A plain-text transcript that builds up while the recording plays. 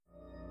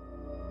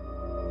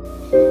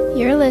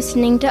You're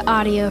listening to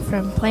audio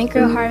from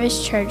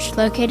plantgrowharvest Church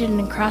located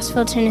in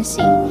Crossville,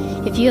 Tennessee.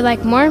 If you'd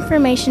like more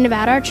information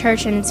about our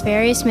church and its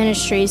various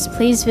ministries,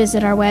 please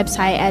visit our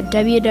website at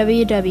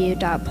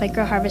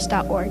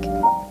www.plantgrowharvest.org.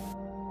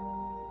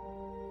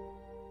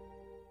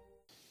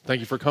 Thank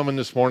you for coming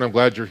this morning. I'm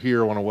glad you're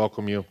here. I want to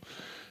welcome you.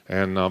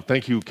 And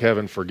thank you,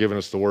 Kevin, for giving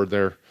us the word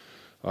there.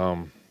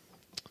 I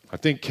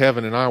think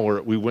Kevin and I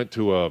went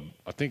to I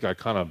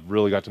kind of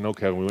really got to know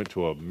Kevin. We went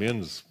to a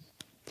men's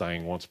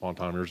thing once upon a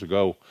time years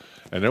ago,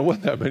 and there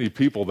wasn't that many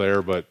people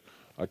there, but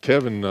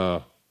Kevin,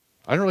 I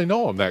didn't really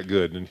know him that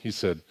good, and he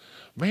said,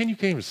 "Man, you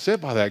can't even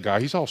sit by that guy.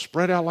 He's all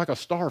spread out like a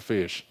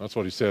starfish." That's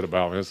what he said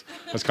about me.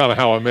 That's kind of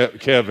how I met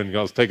Kevin.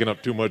 I was taking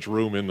up too much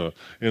room in the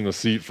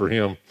seat for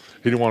him.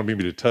 He didn't want me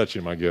to touch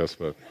him, I guess,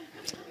 but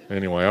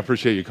anyway, I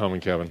appreciate you coming,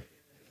 Kevin,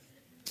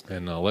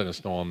 and letting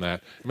us know on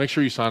that. Make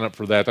sure you sign up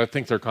for that. I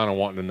think they're kind of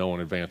wanting to know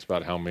in advance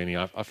about how many.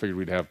 I figured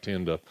we'd have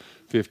 10 to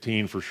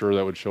 15 for sure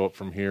that would show up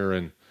from here,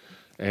 and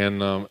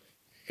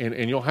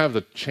you'll have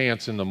the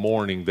chance in the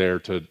morning there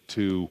to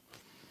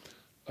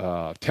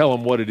tell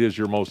them what it is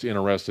you're most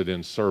interested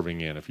in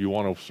serving in. If you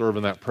want to serve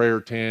in that prayer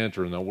tent,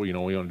 or we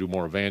want to do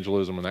more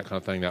evangelism and that kind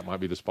of thing, that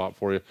might be the spot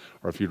for you.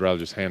 Or if you'd rather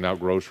just hand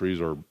out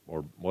groceries or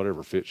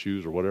whatever, fit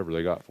shoes or whatever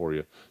they got for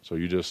you. So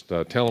you just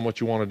tell them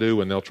what you want to do,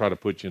 and they'll try to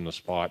put you in the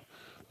spot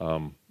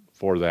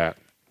for that.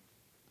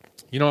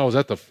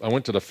 I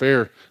went to the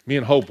fair. Me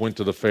and Hope went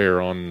to the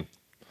fair on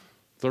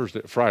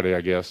Friday,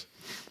 I guess.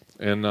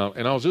 And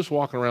I was just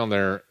walking around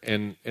there,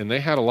 and they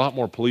had a lot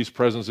more police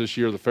presence this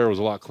year. The fair was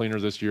a lot cleaner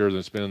this year than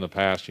it's been in the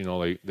past.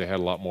 They had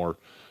a lot more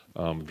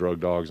drug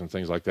dogs and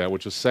things like that,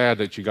 which is sad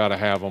that you got to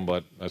have them,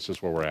 but that's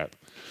just where we're at.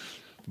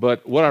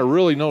 But what I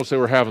really noticed, they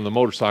were having the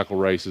motorcycle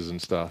races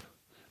and stuff.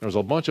 There was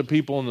a bunch of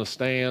people in the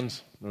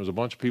stands. There was a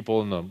bunch of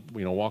people in the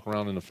walking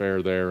around in the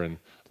fair there and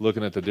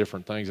looking at the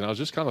different things. And I was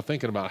just kind of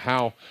thinking about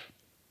how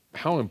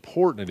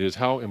important it is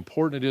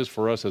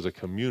for us as a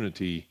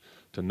community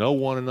to know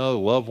one another,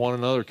 love one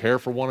another, care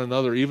for one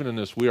another. Even in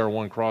this We Are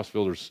One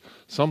Crossville, there's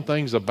some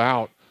things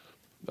about,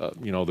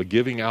 the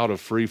giving out of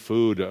free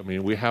food. I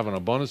mean, we have an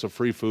abundance of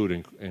free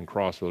food in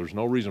Crossville. There's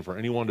no reason for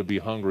anyone to be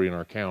hungry in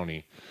our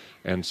county.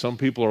 And some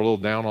people are a little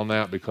down on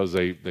that because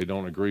they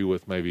don't agree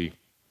with maybe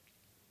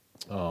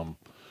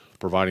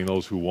providing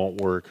those who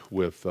won't work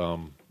with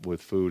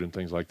food and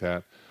things like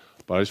that.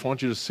 But I just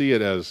want you to see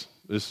it as,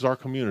 this is our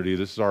community.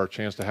 This is our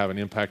chance to have an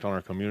impact on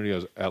our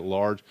community at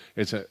large.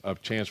 It's a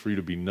chance for you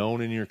to be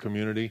known in your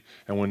community.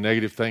 And when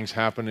negative things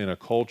happen in a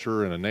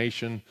culture, in a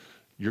nation,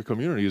 your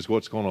community is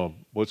what's going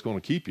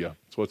to keep you.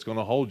 It's what's going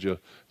to hold you.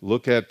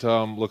 Look at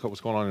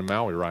what's going on in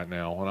Maui right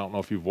now. And I don't know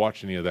if you've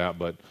watched any of that,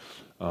 but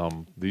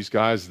these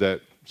guys they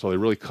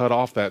really cut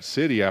off that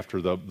city after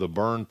the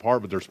burned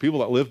part. But there's people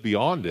that live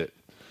beyond it,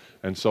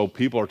 and so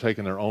people are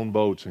taking their own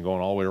boats and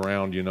going all the way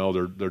around.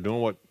 They're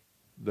doing what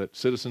that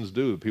citizens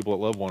do, the people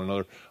that love one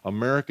another.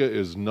 America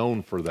is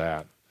known for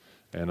that,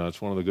 and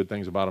it's one of the good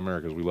things about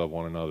America is we love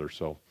one another.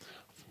 So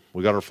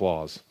we got our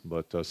flaws,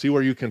 but see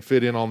where you can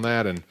fit in on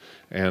that, and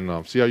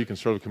see how you can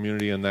serve the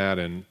community in that.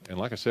 And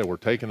like I said, we're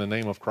taking the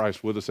name of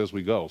Christ with us as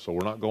we go. So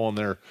we're not going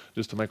there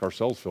just to make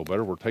ourselves feel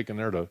better. We're taking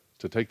there to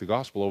take the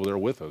gospel over there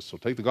with us. So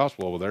take the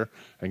gospel over there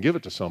and give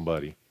it to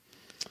somebody.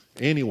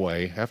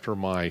 Anyway, after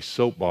my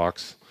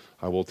soapbox,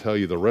 I will tell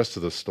you the rest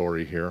of the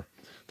story here.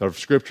 The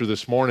scripture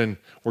this morning,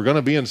 we're going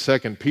to be in 2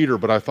 Peter,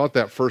 but I thought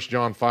that 1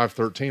 John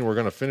 5:13, we're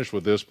going to finish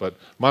with this, but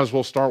might as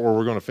well start where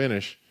we're going to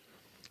finish.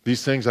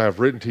 These things I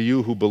have written to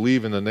you who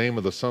believe in the name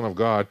of the Son of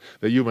God,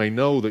 that you may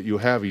know that you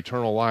have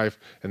eternal life,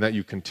 and that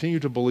you continue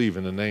to believe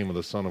in the name of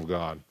the Son of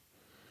God.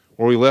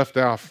 Where we left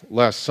off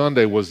last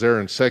Sunday was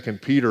there in 2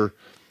 Peter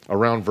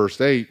around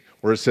verse 8,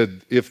 where it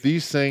said, if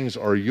these things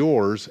are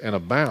yours and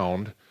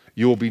abound,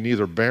 you will be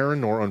neither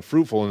barren nor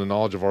unfruitful in the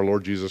knowledge of our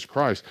Lord Jesus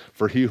Christ.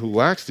 For he who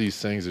lacks these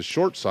things is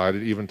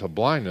short-sighted, even to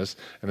blindness,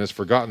 and has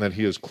forgotten that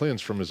he is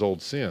cleansed from his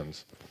old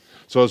sins.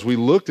 So as we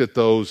looked at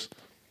those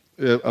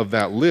of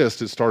that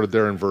list, it started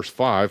there in verse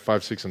 5,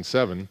 6, and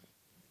 7.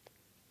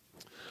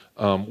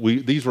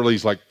 These were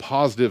these like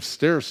positive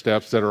stair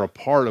steps that are a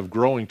part of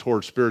growing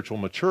towards spiritual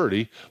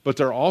maturity, but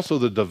they're also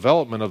the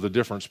development of the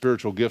different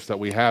spiritual gifts that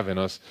we have in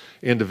us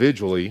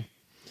individually.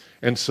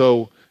 And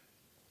so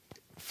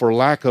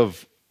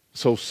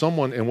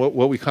someone, and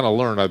what we kind of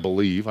learned, I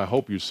believe, I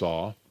hope you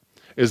saw,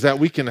 is that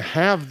we can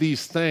have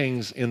these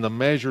things in the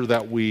measure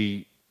that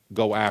we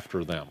go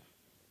after them,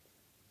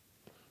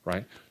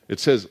 right? It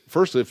says,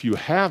 first, if you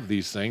have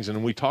these things,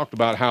 and we talked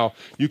about how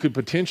you could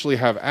potentially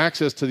have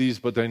access to these,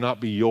 but they not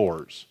be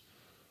yours.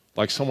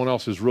 Like someone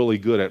else is really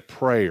good at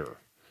prayer,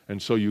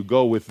 and so you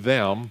go with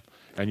them,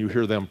 and you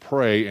hear them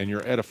pray, and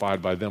you're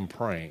edified by them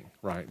praying,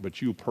 right? But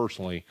you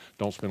personally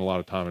don't spend a lot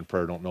of time in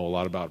prayer, don't know a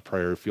lot about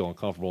prayer, feel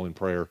uncomfortable in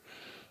prayer.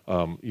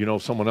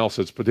 Someone else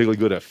that's particularly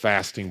good at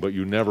fasting, but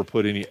you never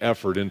put any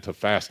effort into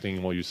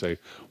fasting. Well, you say,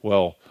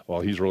 well,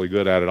 he's really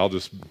good at it. I'll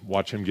just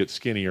watch him get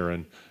skinnier,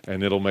 and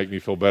it'll make me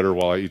feel better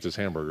while I eat this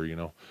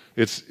hamburger.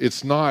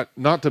 It's not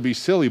to be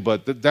silly,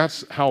 but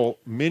that's how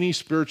many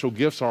spiritual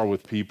gifts are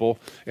with people,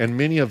 and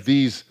many of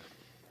these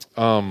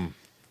what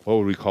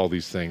would we call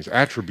these things?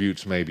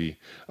 Attributes maybe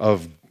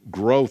of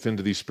growth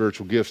into these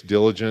spiritual gifts.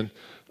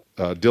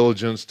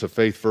 Diligence to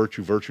faith,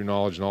 virtue,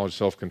 knowledge,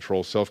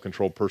 self-control,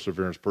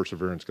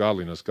 perseverance,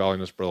 godliness,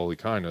 brotherly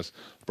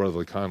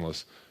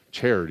kindness,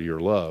 charity or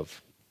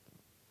love.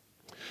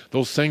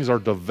 Those things are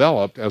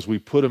developed as we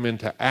put them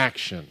into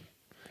action.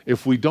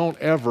 If we don't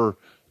ever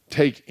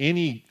take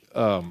any,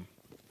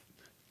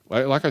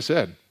 like I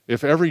said,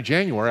 if every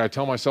January I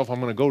tell myself I'm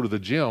going to go to the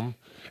gym,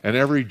 and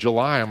every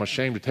July I'm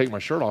ashamed to take my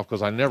shirt off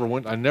because I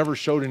never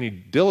showed any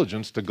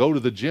diligence to go to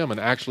the gym and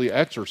actually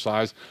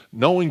exercise,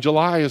 knowing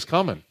July is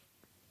coming.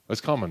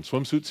 It's coming.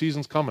 Swimsuit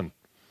season's coming.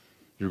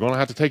 You're going to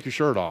have to take your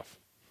shirt off,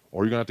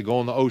 or you're going to have to go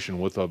in the ocean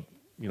with a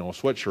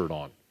sweatshirt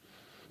on.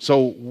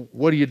 So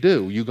what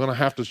do? You're going to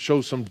have to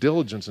show some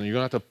diligence, and you're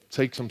going to have to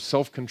take some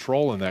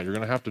self-control in that. You're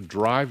going to have to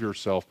drive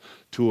yourself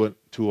to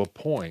a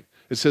point.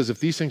 It says if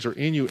these things are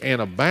in you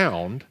and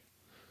abound,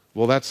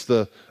 well, that's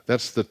the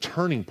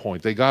turning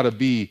point. They got to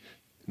be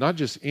not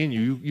just in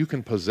you. You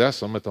can possess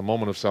them at the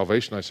moment of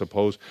salvation, I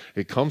suppose.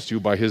 It comes to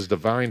you by his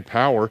divine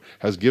power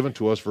has given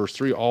to us, verse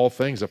 3, all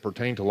things that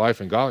pertain to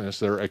life and godliness.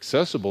 They're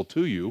accessible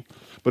to you.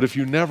 But if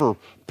you never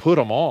put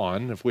them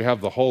on, if we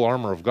have the whole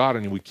armor of God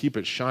and we keep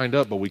it shined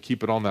up, but we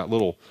keep it on that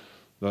little,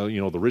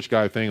 the rich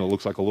guy thing that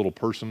looks like a little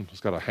person,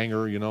 it's got a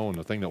hanger, and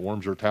the thing that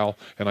warms your towel,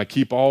 and I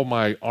keep all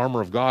my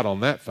armor of God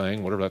on that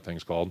thing, whatever that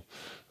thing's called.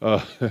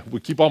 We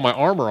keep all my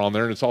armor on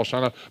there and it's all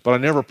shined up, but I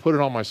never put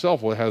it on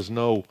myself. Well, it has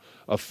no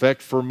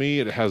effect for me.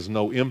 It has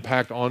no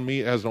impact on me.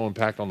 It has no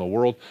impact on the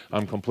world.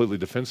 I'm completely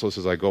defenseless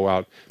as I go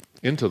out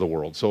into the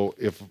world. So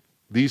if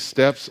these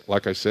steps,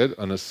 like I said,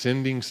 an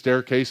ascending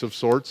staircase of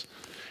sorts,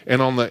 and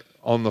on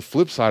the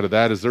flip side of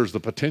that is there's the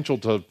potential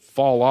to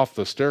fall off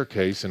the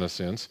staircase in a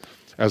sense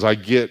as I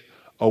get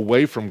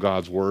away from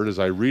God's word, as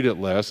I read it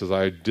less, as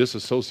I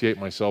disassociate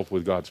myself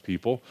with God's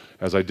people,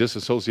 as I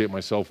disassociate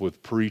myself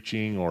with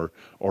preaching or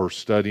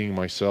studying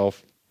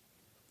myself,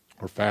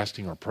 or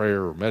fasting or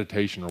prayer or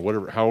meditation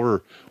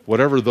or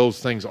whatever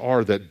those things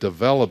are that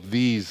develop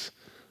these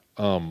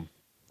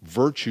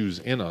virtues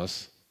in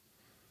us.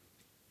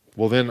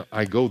 Well, then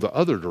I go the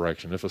other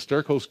direction. If a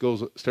staircase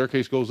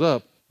goes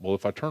up, well,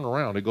 if I turn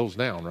around, it goes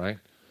down, right?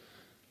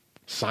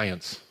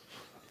 Science.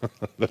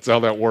 That's how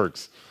that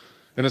works.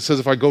 And it says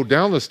if I go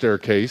down the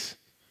staircase,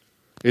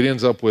 it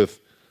ends up with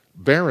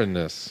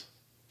barrenness,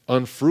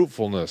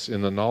 unfruitfulness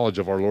in the knowledge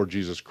of our Lord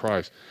Jesus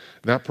Christ.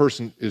 And that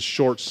person is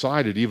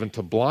short-sighted even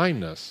to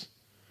blindness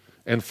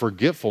and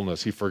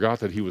forgetfulness. He forgot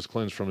that he was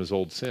cleansed from his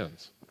old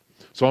sins.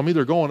 So I'm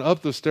either going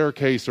up the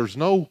staircase.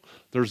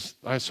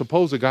 I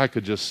suppose a guy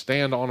could just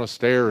stand on a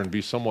stair and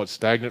be somewhat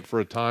stagnant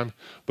for a time,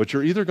 but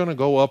you're either going to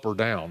go up or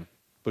down,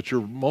 but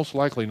you're most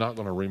likely not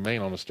going to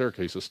remain on a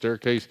staircase. A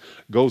staircase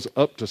goes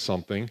up to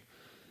something,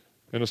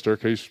 and a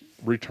staircase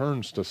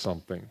returns to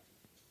something.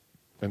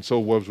 And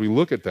so as we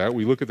look at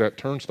that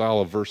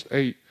turnstile of verse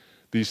 8,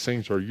 these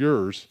things are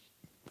yours,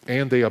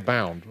 and they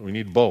abound. We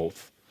need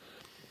both.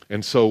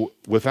 And so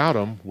without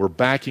them, we're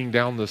backing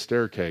down the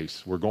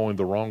staircase. We're going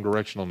the wrong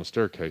direction on the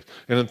staircase.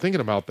 And in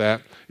thinking about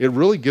that, it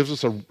really gives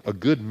us a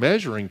good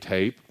measuring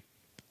tape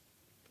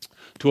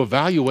to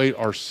evaluate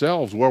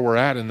ourselves where we're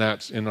at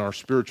in our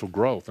spiritual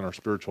growth, in our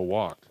spiritual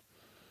walk.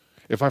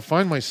 If I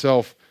find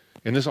myself,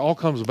 and this all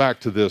comes back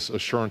to this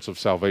assurance of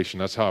salvation,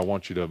 that's how I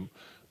want you to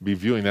be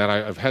viewing that.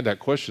 I've had that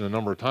question a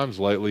number of times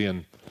lately,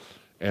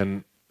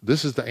 and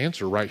this is the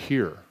answer right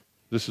here.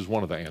 This is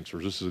one of the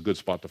answers. This is a good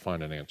spot to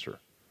find an answer.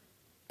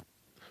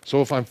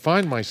 So if I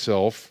find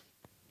myself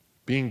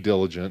being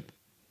diligent,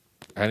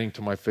 adding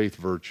to my faith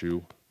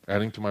virtue,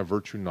 adding to my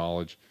virtue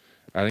knowledge,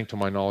 adding to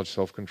my knowledge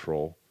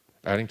self-control,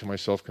 adding to my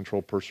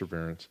self-control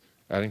perseverance,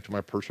 adding to my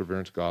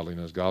perseverance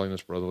godliness,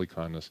 brotherly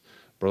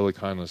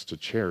kindness to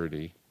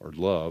charity or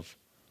love,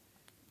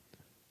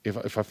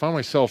 if I find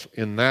myself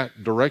in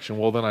that direction,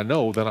 well, then I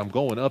know that I'm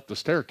going up the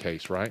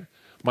staircase, right?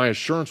 My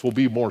assurance will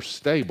be more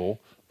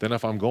stable than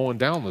if I'm going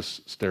down the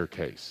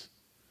staircase.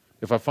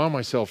 If I find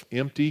myself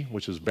empty,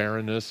 which is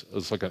barrenness,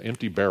 it's like an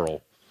empty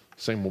barrel,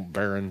 same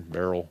barren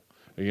barrel,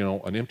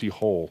 an empty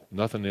hole,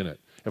 nothing in it.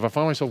 If I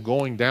find myself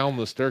going down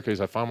the staircase,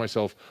 I find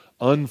myself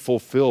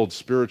unfulfilled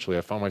spiritually.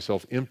 I find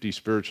myself empty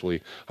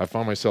spiritually. I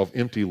find myself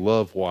empty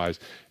love-wise,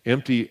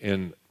 empty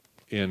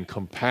in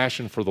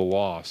compassion for the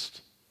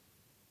lost,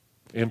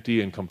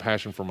 empty in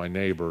compassion for my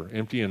neighbor,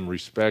 empty in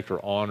respect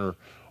or honor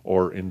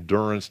or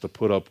endurance to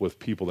put up with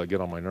people that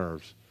get on my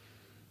nerves.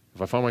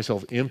 If I find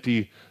myself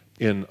empty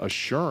in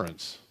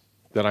assurance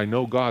that I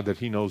know God, that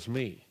he knows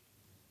me,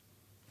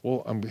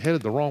 well, I'm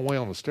headed the wrong way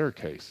on the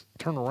staircase.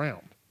 Turn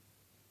around.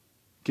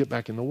 Get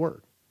back in the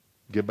Word.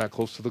 Get back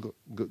closer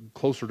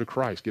to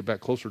Christ. Get back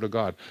closer to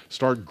God.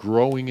 Start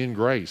growing in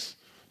grace.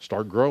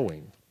 Start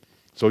growing.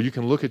 So you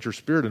can look at your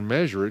spirit and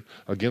measure it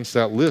against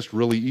that list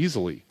really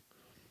easily.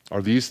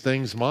 Are these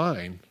things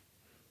mine?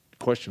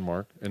 Question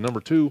mark. And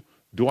number 2,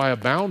 do I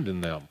abound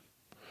in them?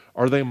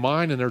 Are they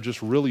mine and they're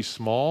just really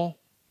small?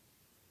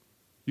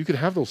 You could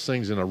have those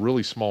things in a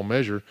really small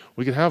measure.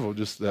 We could have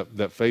just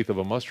that faith of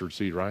a mustard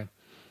seed, right?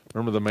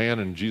 Remember the man,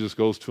 and Jesus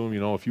goes to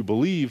him, if you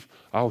believe,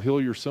 I'll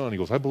heal your son. He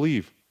goes, I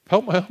believe.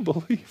 Help my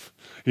unbelief.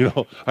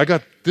 I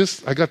got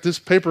this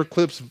paper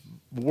clip's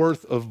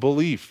worth of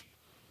belief.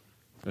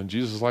 And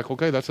Jesus is like,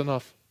 okay, that's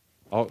enough.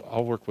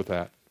 I'll work with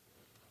that.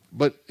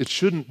 But it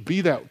shouldn't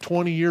be that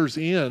 20 years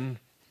in,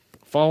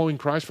 following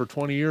Christ for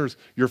 20 years,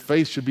 your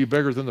faith should be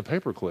bigger than the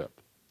paperclip.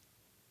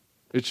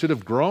 It should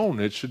have grown.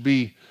 It should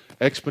be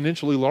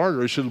exponentially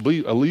larger. It should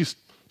be at least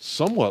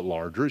somewhat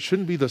larger. It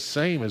shouldn't be the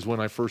same as when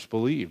I first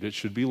believed. It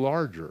should be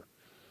larger.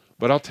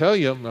 But I'll tell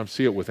you, I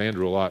see it with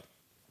Andrew a lot,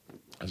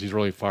 as he's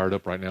really fired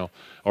up right now.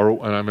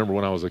 And I remember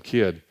when I was a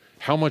kid,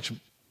 how much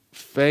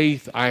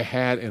faith I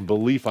had and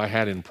belief I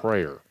had in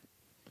prayer.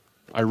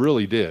 I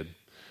really did.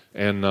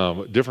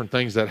 And different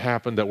things that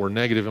happened that were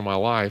negative in my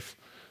life,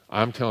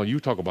 I'm telling you,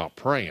 talk about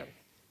praying.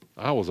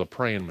 I was a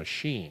praying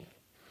machine.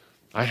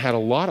 I had a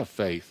lot of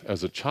faith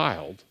as a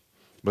child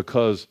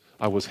because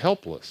I was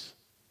helpless.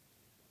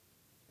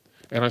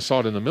 And I saw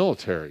it in the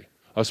military,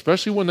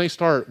 especially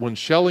when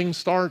shelling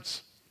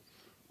starts,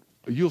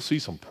 you'll see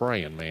some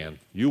praying, man.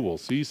 You will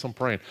see some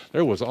praying.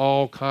 There was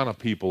all kind of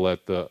people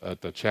at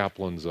the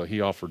chaplain's.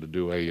 He offered to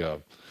do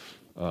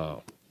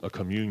a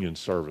communion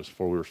service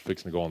before we were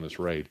fixing to go on this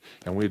raid,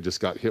 and we had just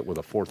got hit with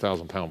a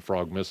 4,000-pound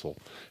frog missile.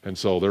 And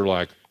so they're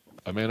like,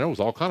 there was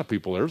all kind of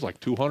people. There was like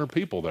 200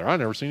 people there. I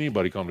never seen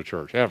anybody come to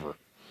church ever.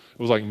 It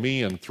was like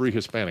me and 3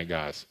 Hispanic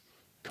guys,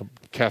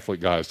 Catholic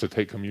guys, to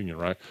take communion,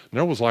 right? And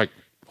there was like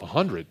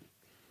 100.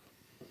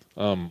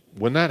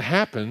 When that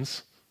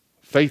happens,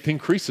 faith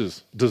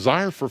increases.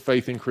 Desire for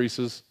faith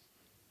increases,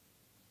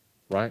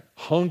 right?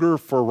 Hunger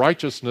for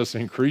righteousness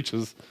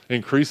increases.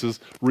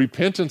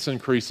 Repentance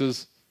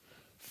increases.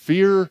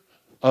 Fear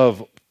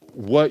of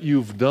what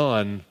you've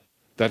done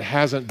that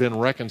hasn't been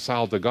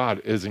reconciled to God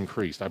is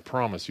increased. I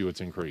promise you it's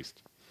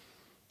increased.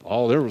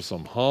 Oh, there were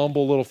some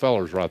humble little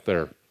fellers right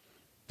there.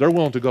 They're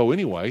willing to go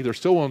anyway. They're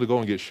still willing to go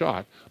and get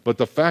shot. But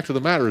the fact of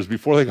the matter is,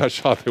 before they got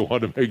shot, they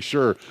wanted to make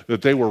sure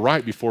that they were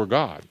right before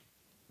God.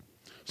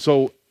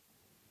 So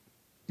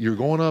you're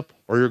going up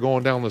or you're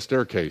going down the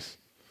staircase.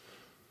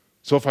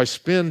 So if I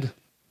spend,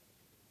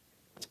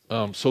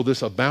 so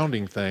this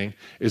abounding thing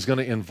is going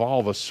to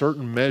involve a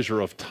certain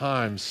measure of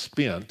time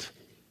spent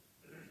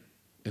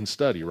in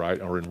study,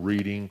 right? Or in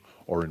reading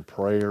or in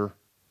prayer.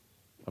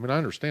 I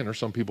understand there's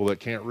some people that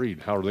can't read.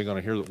 How are they going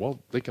to hear that? Well,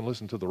 they can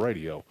listen to the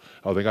radio.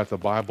 Oh, they got the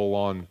Bible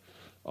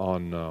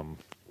on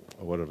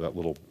whatever that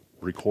little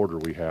recorder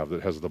we have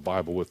that has the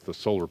Bible with the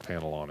solar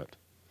panel on it.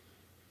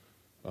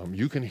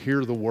 You can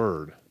hear the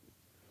Word.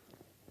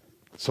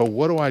 So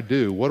what do I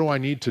do? What do I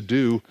need to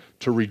do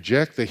to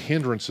reject the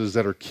hindrances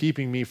that are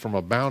keeping me from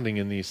abounding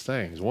in these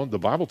things? The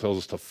Bible tells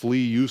us to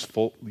flee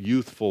youthful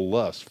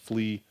lust.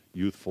 Flee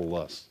youthful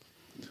lust.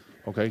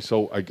 Okay,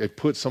 so I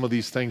put some of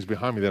these things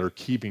behind me that are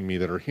keeping me,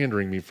 that are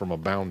hindering me from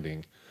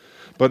abounding.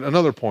 But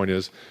another point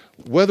is,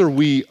 whether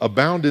we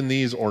abound in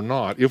these or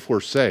not, if we're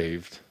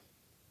saved,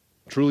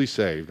 truly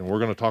saved, and we're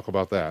going to talk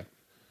about that,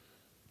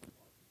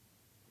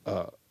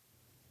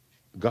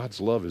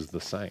 God's love is the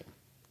same.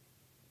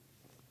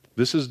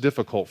 This is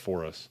difficult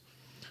for us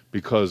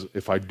because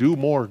if I do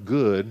more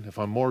good, if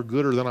I'm more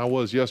gooder than I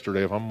was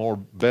yesterday, if I'm more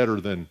better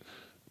than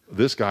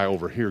this guy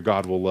over here,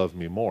 God will love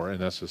me more, and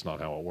that's just not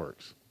how it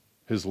works.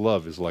 His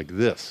love is like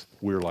this.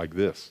 We're like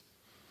this.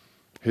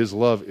 His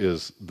love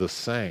is the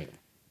same.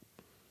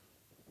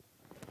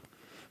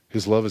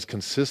 His love is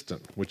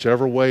consistent.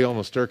 Whichever way on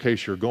the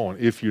staircase you're going,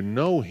 if you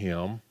know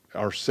Him,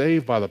 are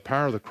saved by the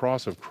power of the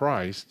cross of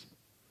Christ,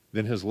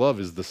 then His love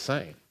is the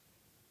same.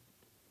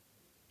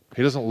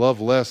 He doesn't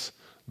love less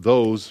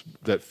those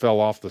that fell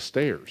off the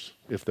stairs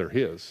if they're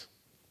His,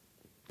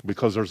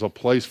 because there's a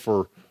place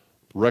for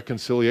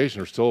reconciliation.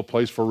 There's still a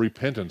place for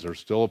repentance. There's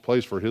still a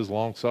place for His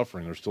long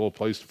suffering. There's still a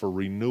place for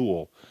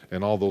renewal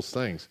and all those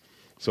things.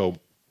 So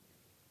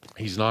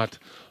He's not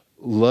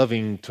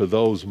loving to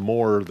those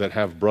more that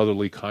have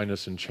brotherly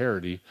kindness and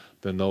charity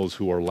than those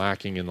who are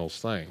lacking in those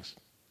things.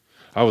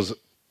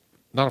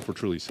 Not if we're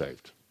truly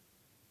saved,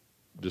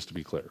 just to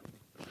be clear.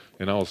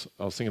 And I was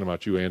thinking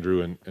about you,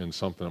 Andrew, and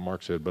something that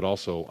Mark said, but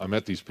also I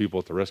met these people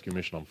at the rescue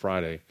mission on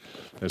Friday,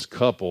 this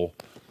couple,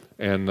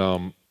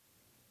 and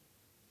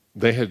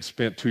they had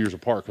spent 2 years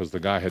apart because the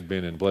guy had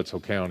been in Bledsoe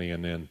County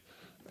and then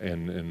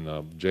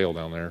in jail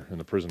down there, in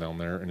the prison down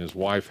there, and his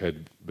wife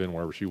had been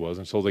wherever she was.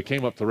 And so they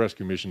came up to the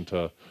rescue mission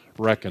to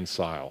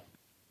reconcile.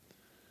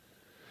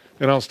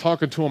 And I was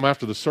talking to them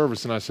after the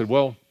service, and I said,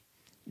 well,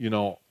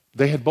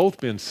 they had both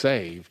been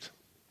saved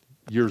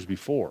years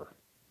before,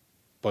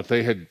 but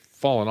they had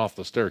fallen off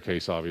the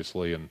staircase,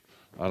 obviously, and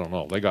I don't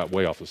know, they got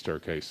way off the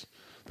staircase.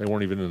 They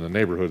weren't even in the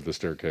neighborhood of the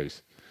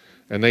staircase.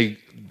 And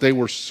they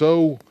were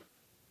so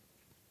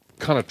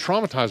kind of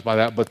traumatized by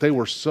that, but they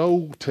were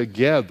so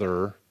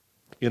together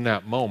in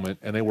that moment,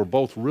 and they were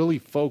both really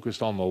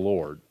focused on the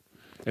Lord.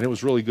 And it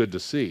was really good to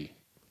see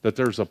that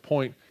there's a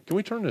point. Can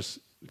we turn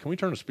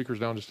the speakers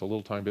down just a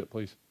little tiny bit,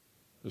 please?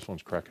 This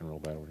one's cracking real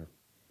bad over here,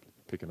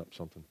 picking up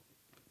something.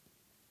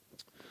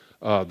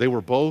 They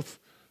were both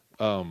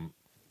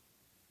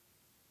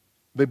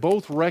they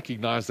both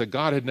recognized that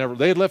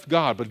they had left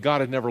God, but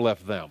God had never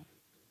left them.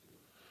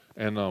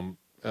 And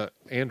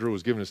Andrew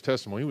was giving his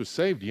testimony. He was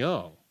saved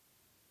young.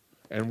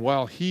 And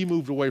while he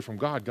moved away from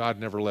God, God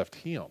never left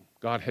him.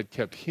 God had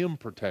kept him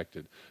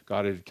protected.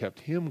 God had kept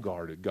him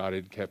guarded. God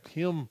had kept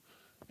him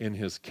in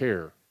his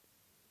care.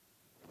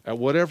 At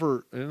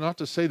whatever, and not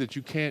to say that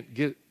you can't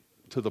get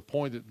to the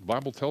point that the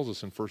Bible tells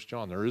us in 1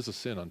 John, there is a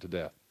sin unto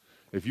death.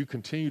 If you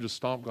continue to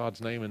stomp God's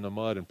name in the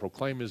mud and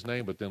proclaim his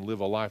name, but then live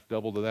a life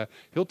double to that,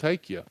 he'll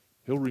take you.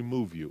 He'll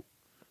remove you.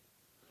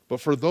 But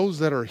for those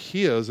that are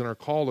his and are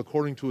called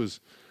according to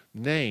his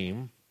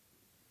name,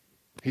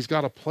 he's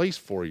got a place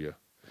for you.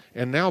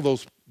 And now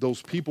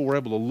those people were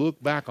able to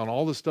look back on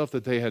all the stuff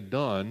that they had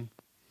done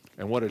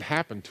and what had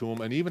happened to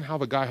them, and even how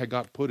the guy had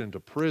got put into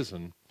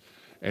prison.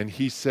 And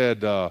he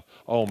said,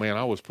 oh man,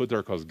 I was put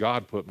there because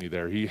God put me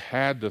there. He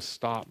had to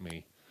stop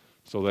me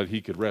so that he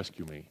could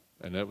rescue me.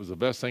 And that was the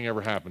best thing ever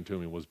happened to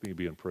me, was me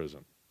being in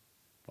prison.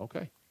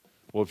 Okay.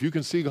 Well, if you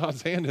can see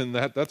God's hand in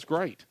that, that's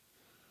great.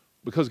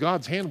 Because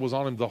God's hand was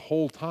on him the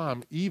whole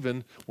time,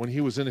 even when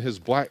he was in his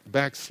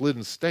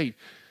backslidden state.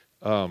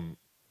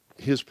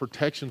 His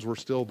protections were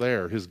still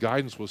there. His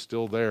guidance was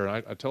still there.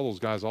 And I tell those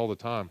guys all the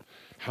time,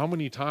 how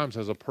many times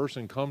has a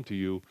person come to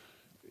you,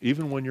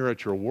 even when you're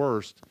at your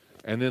worst,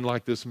 and then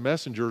like this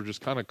messenger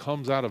just kind of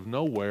comes out of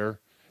nowhere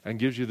and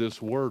gives you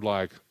this word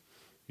like,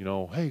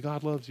 hey,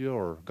 God loves you,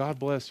 or God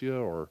bless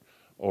you,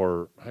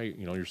 or hey,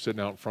 you're sitting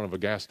out in front of a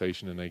gas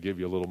station and they give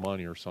you a little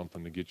money or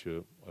something to get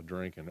you a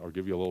drink, or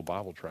give you a little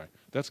Bible tract.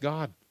 That's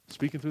God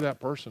speaking through that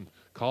person,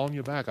 calling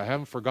you back. I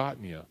haven't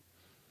forgotten you.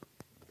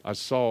 I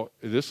saw,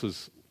 this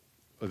was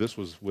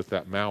with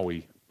that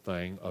Maui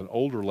thing. An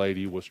older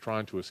lady was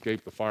trying to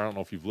escape the fire. I don't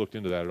know if you've looked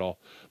into that at all,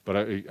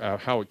 but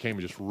how it came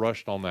and just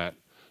rushed on that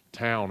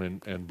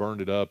town and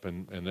burned it up,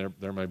 and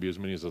there may be as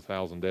many as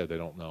 1,000 dead. They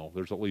don't know.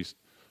 There's at least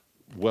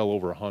well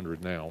over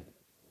 100 now.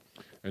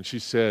 And she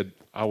said,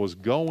 I was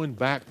going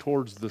back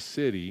towards the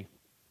city,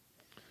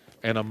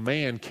 and a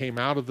man came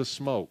out of the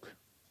smoke,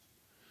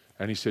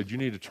 and he said, you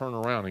need to turn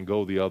around and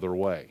go the other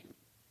way.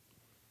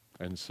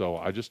 And so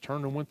I just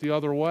turned and went the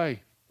other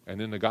way. And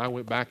then the guy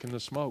went back in the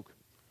smoke.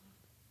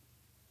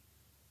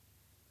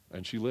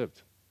 And she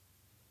lived.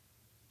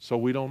 So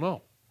we don't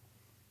know.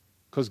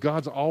 Because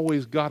God's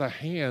always got a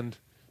hand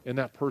in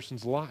that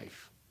person's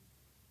life.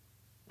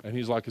 And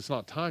he's like, it's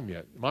not time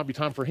yet. It might be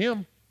time for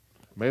him.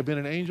 It may have been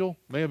an angel.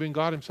 May have been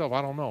God himself.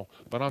 I don't know.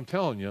 But I'm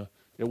telling you,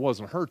 it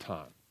wasn't her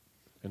time.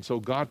 And so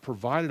God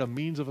provided a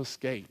means of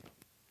escape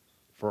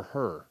for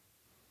her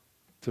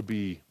to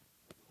be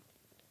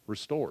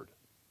restored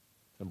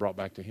and brought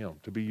back to him,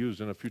 to be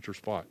used in a future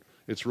spot.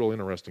 It's real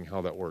interesting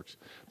how that works.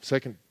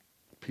 2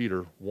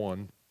 Peter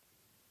 1.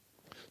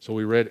 So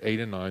we read 8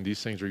 and 9.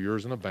 These things are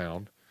yours and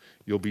abound.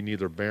 You'll be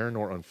neither barren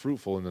nor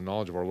unfruitful in the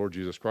knowledge of our Lord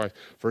Jesus Christ.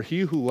 For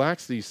he who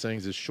lacks these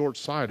things is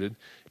short-sighted,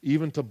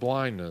 even to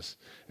blindness,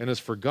 and has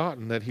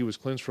forgotten that he was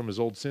cleansed from his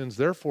old sins.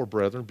 Therefore,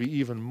 brethren, be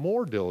even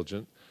more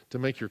diligent to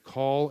make your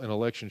call and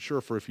election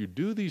sure. For if you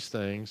do these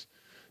things,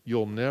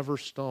 you'll never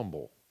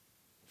stumble.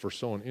 For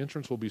so an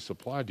entrance will be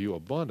supplied to you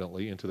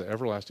abundantly into the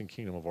everlasting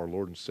kingdom of our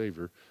Lord and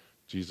Savior,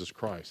 Jesus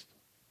Christ.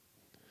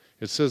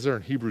 It says there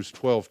in Hebrews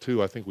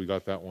 12:2, I think we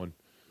got that one.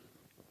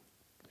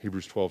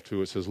 Hebrews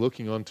 12:2, it says,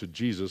 looking unto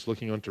Jesus,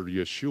 looking unto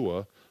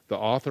Yeshua, the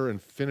author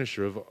and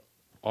finisher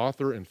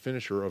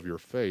of your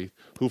faith,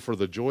 who for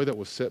the joy that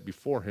was set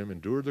before him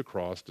endured the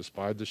cross,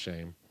 despised the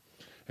shame,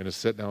 and is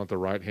set down at the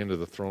right hand of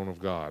the throne of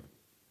God.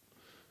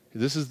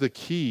 This is the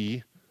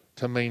key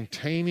to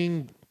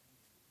maintaining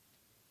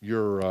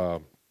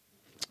your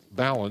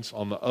balance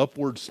on the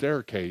upward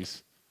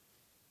staircase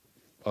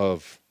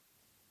of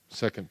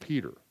 2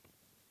 Peter.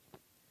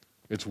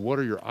 It's what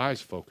are your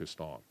eyes focused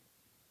on?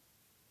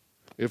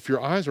 If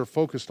your eyes are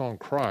focused on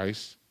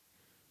Christ,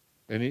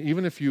 and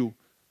even if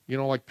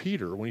like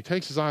Peter, when he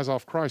takes his eyes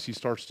off Christ, he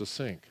starts to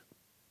sink.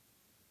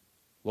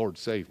 Lord,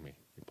 save me.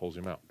 He pulls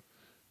him out.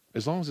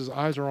 As long as his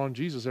eyes are on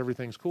Jesus,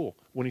 everything's cool.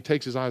 When he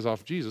takes his eyes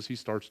off Jesus, he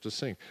starts to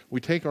sink. We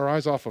take our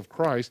eyes off of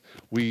Christ,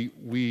 we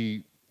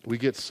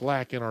get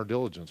slack in our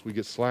diligence. We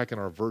get slack in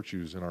our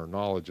virtues and our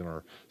knowledge and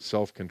our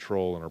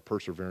self-control and our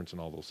perseverance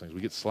and all those things.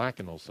 We get slack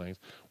in those things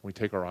when we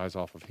take our eyes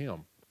off of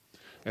him.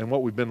 And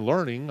what we've been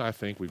learning, I've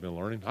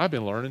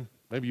been learning,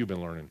 maybe you've been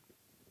learning,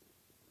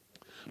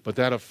 but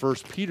that of 1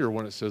 Peter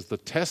when it says the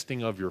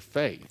testing of your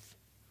faith.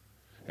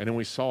 And then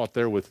we saw it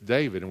there with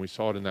David, and we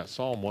saw it in that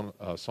Psalm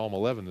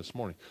 11 this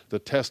morning, the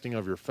testing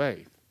of your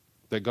faith,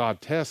 that God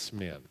tests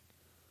men.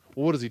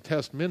 Well, what does he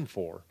test men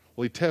for?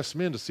 Well, he tests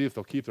men to see if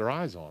they'll keep their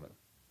eyes on him.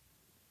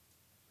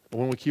 And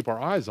when we keep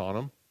our eyes on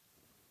him,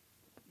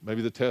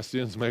 maybe the test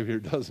ends, maybe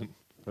it doesn't.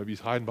 Maybe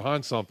he's hiding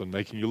behind something,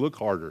 making you look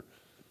harder.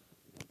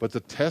 But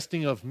the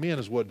testing of men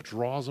is what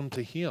draws them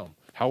to him.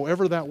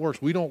 However that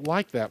works, we don't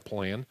like that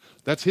plan.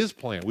 That's his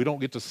plan. We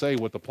don't get to say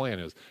what the plan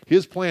is.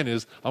 His plan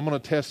is, I'm going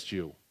to test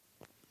you.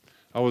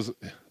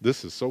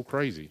 This is so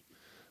crazy.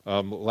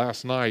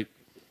 Last night,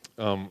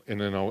 and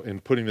then in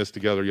putting this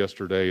together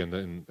yesterday and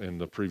then in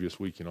the previous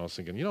week, I was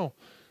thinking,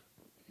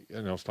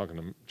 and I was talking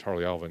to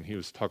Charlie Alvin, he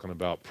was talking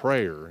about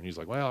prayer, and he's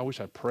like, well, I wish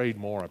I prayed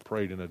more. I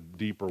prayed in a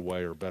deeper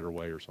way or better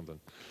way or something.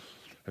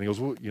 And he goes,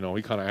 well,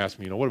 he kind of asked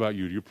me, what about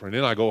you? Do you pray? And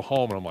then I go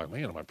home, and I'm like,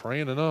 man, am I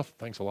praying enough?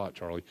 Thanks a lot,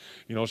 Charlie.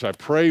 Should I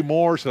pray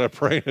more? Should I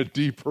pray in a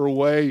deeper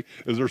way?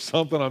 Is there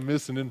something I'm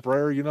missing in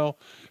prayer, And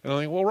I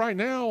think, well, right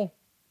now,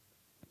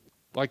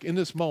 like in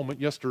this moment,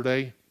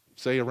 yesterday,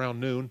 say around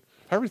noon,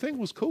 everything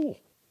was cool.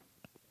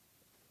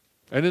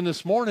 And then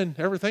this morning,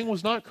 everything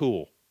was not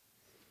cool.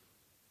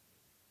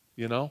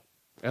 And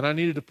I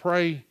needed to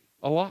pray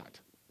a lot.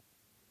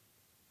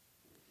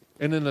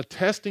 And in the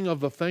testing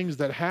of the things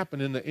that happen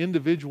in the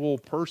individual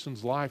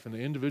person's life in the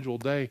individual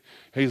day,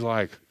 he's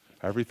like,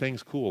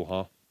 everything's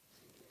cool,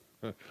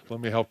 huh? Let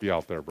me help you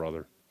out there,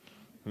 brother.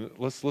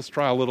 Let's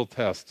try a little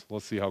test.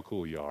 Let's see how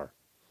cool you are.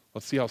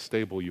 Let's see how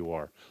stable you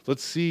are.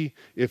 Let's see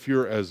if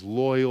you're as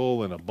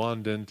loyal and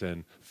abundant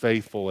and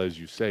faithful as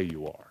you say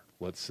you are.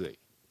 Let's see.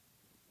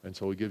 And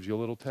so he gives you a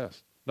little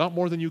test. Not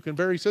more than you can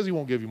bear. He says he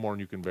won't give you more than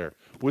you can bear.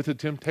 With the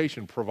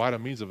temptation, provide a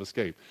means of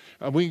escape.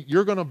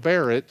 You're going to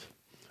bear it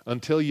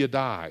until you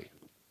die.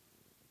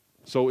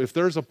 So if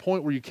there's a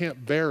point where you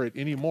can't bear it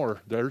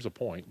anymore, there's a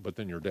point, but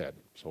then you're dead.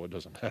 So it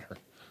doesn't matter.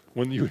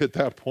 When you hit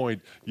that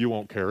point, you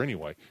won't care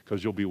anyway,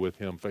 because you'll be with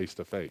him face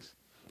to face.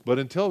 But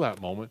until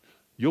that moment,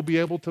 you'll be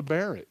able to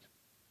bear it.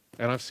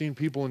 And I've seen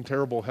people in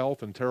terrible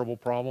health and terrible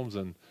problems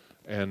and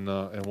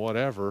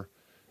whatever.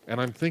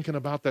 And I'm thinking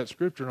about that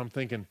scripture, and I'm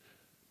thinking,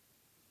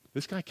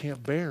 this guy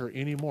can't bear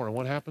anymore. And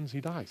what happens? He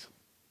dies.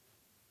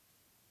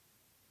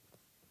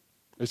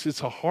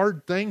 It's a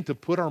hard thing to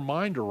put our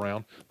mind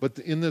around, but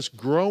in this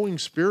growing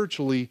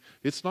spiritually,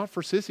 it's not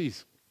for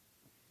sissies.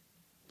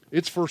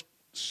 It's for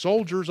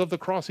soldiers of the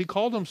cross. He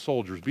called them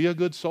soldiers. Be a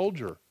good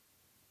soldier.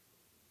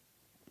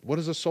 What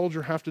does a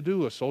soldier have to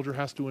do? A soldier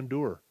has to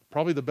endure.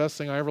 Probably the best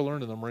thing I ever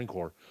learned in the Marine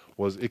Corps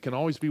was it can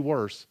always be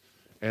worse,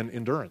 and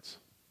endurance.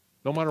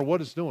 No matter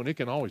what it's doing, it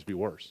can always be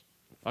worse.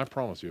 I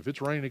promise you. If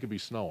it's raining, it could be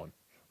snowing.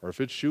 Or if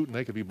it's shooting,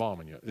 they could be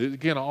bombing you. It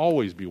can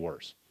always be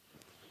worse.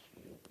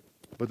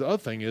 But the other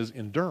thing is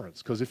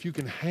endurance, because if you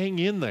can hang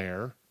in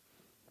there,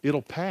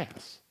 it'll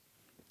pass.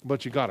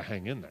 But you got to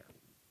hang in there.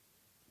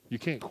 You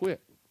can't quit.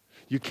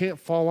 You can't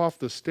fall off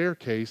the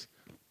staircase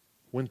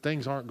when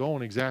things aren't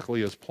going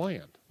exactly as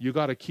planned. You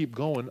got to keep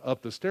going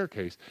up the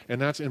staircase. And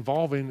that's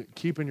involving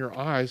keeping your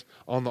eyes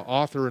on the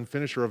author and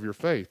finisher of your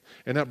faith.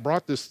 And that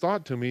brought this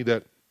thought to me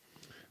that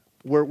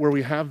where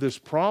we have this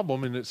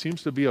problem, and it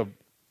seems to be a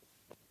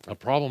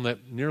problem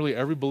that nearly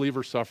every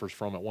believer suffers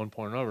from at one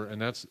point or another,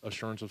 and that's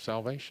assurance of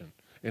salvation.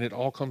 And it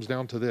all comes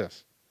down to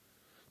this.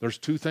 There's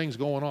two things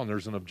going on.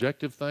 There's an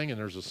objective thing and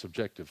there's a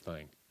subjective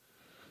thing.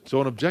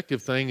 So an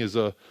objective thing is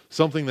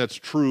something that's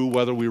true,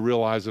 whether we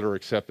realize it or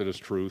accept it as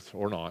truth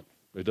or not.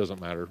 It doesn't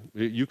matter.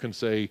 You can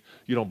say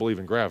you don't believe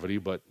in gravity,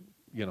 but,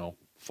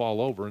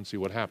 fall over and see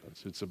what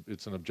happens.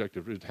 It's an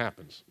objective. It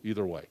happens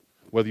either way,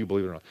 whether you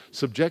believe it or not.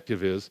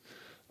 Subjective is...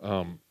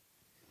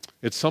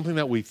 it's something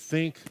that we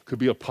think could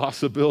be a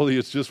possibility.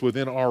 It's just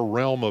within our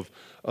realm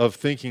of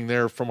thinking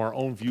there from our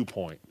own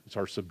viewpoint. It's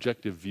our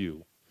subjective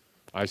view.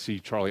 I see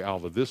Charlie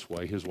Alva this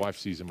way. His wife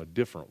sees him a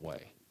different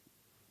way,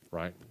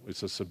 right?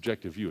 It's a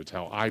subjective view. It's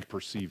how I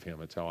perceive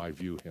him. It's how I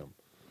view him.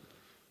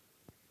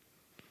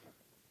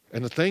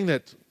 And the thing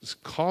that's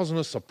causing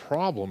us a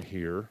problem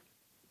here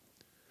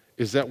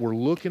is that we're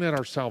looking at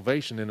our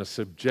salvation in a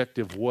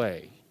subjective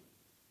way.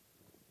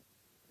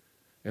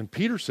 And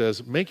Peter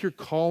says, make your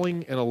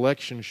calling and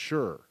election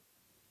sure.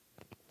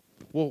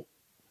 Well,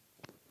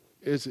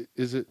 is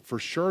it for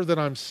sure that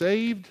I'm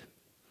saved?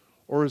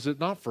 Or is it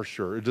not for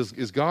sure?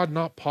 Is God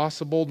not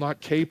possible, not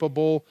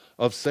capable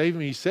of saving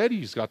me? He said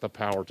he's got the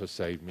power to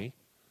save me.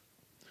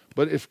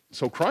 But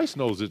so Christ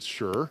knows it's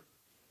sure.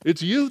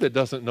 It's you that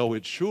doesn't know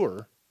it's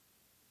sure.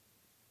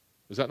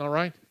 Is that not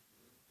right?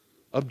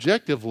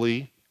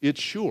 Objectively,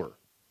 it's sure.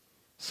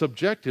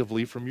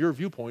 Subjectively, from your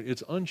viewpoint,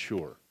 it's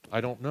unsure.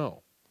 I don't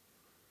know.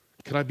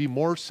 Can I be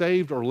more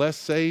saved or less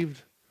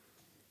saved,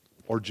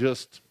 or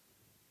just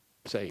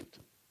saved?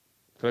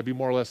 Could I be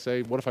more or less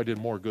saved? What if I did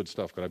more good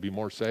stuff? Could I be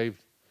more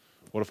saved?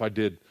 What if I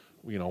did,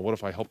 what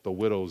if I helped the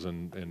widows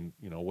and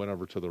went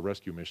over to the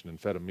rescue mission and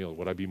fed a meal?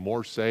 Would I be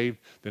more saved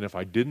than if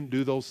I didn't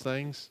do those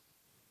things?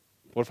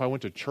 What if I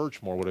went to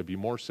church more? Would I be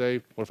more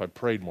saved? What if I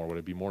prayed more? Would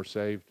I be more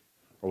saved?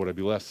 Or would I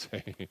be less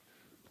saved?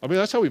 I mean,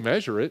 that's how we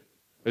measure it,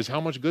 is how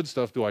much good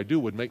stuff do I do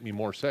would make me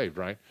more saved,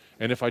 right?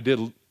 And if I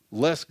did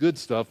less good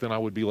stuff, then I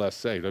would be less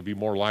saved. I'd be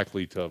more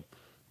likely to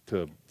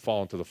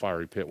fall into the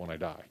fiery pit when I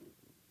die.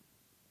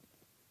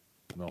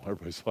 No,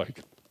 everybody's like,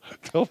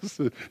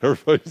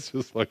 everybody's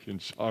just like in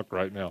shock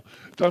right now.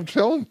 I'm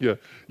telling you,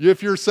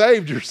 if you're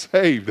saved, you're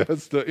saved.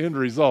 That's the end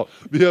result.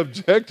 The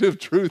objective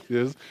truth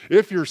is,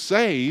 if you're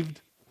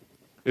saved,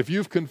 if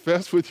you've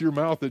confessed with your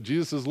mouth that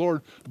Jesus is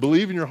Lord,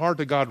 believe in your heart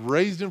that God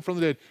raised him from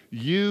the dead,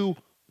 you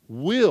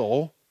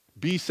will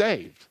be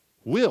saved.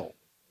 Will.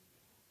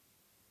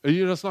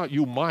 It's not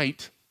you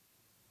might.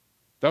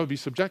 That would be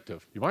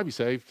subjective. You might be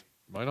saved.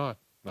 You might not.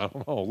 I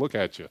don't know. Look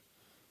at you.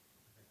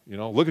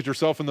 Look at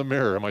yourself in the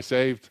mirror. Am I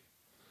saved?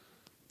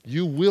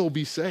 You will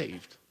be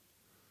saved.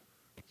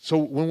 So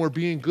when we're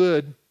being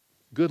good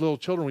little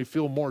children, we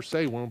feel more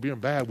saved. When we're being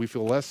bad, we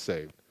feel less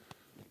saved.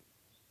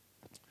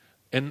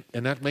 And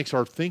that makes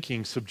our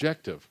thinking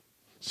subjective.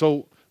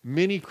 So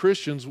many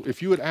Christians,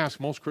 if you would ask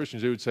most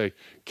Christians, they would say,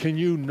 can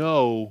you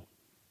know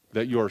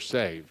that you are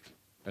saved?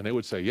 And they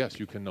would say, yes,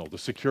 you can know. The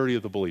security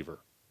of the believer.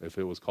 If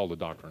it was called a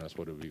doctrine, that's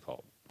what it would be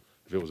called.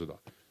 If it was a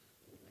doctrine.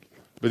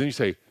 But then you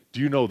say,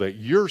 do you know that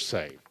you're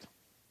saved?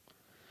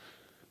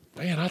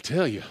 Man, I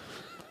tell you,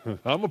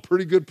 I'm a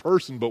pretty good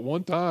person, but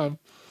one time,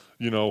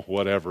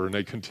 whatever. And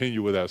they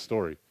continue with that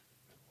story.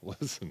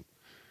 Listen,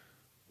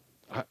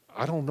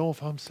 I don't know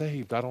if I'm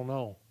saved. I don't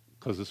know.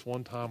 Because this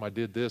one time I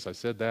did this, I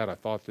said that, I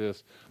thought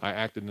this, I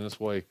acted in this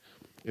way.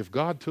 If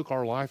God took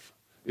our life,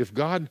 if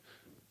God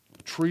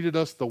treated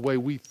us the way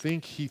we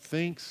think he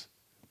thinks,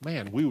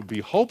 man, we would be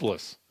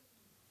hopeless.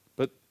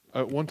 But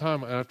one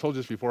time, and I've told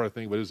you this before, I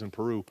think, but it was in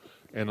Peru,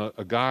 and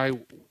a guy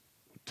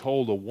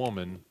told a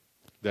woman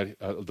that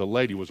the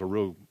lady was a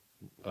real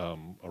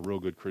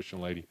good Christian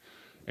lady,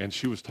 and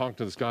she was talking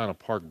to this guy on a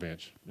park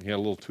bench, and he had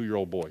a little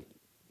 2-year-old boy.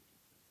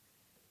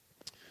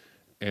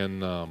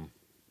 And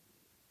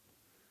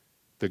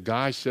the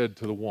guy said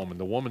to the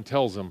woman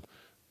tells him,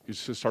 he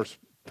just starts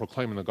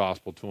proclaiming the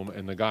gospel to him,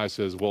 and the guy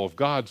says, well, if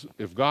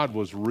God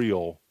was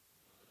real,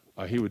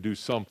 he would do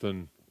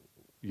something,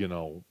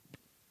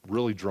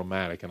 really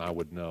dramatic, and I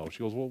would know. She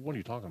goes, well, what are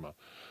you talking about?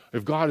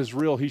 If God is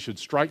real, he should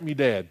strike me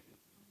dead.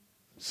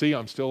 See,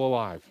 I'm still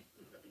alive.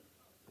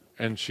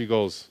 And she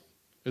goes,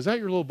 is that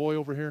your little boy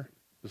over here?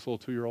 This little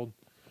 2-year-old?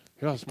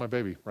 Yeah, that's my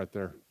baby right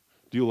there.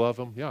 Do you love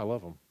him? Yeah, I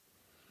love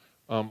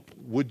him.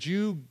 Would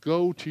you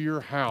go to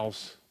your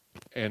house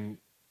and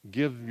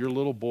give your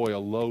little boy a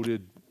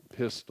loaded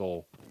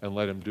pistol and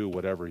let him do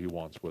whatever he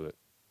wants with it?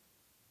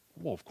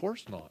 Well, of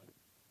course not.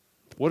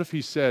 What if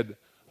he said,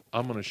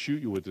 I'm going to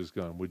shoot you with this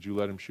gun? Would you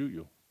let him shoot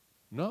you?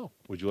 No.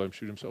 Would you let him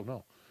shoot himself?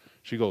 No.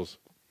 She goes,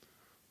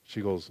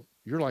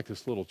 you're like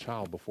this little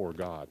child before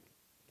God.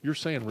 You're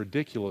saying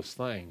ridiculous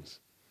things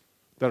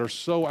that are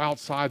so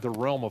outside the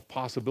realm of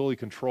possibility,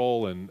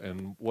 control,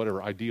 and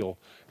whatever, ideal,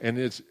 and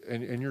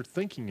your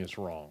thinking is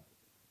wrong.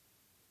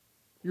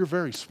 You're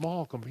very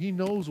small. He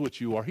knows what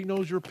you are. He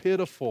knows you're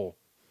pitiful.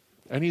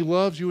 And he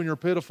loves you in your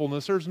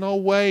pitifulness. There's no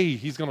way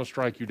he's going to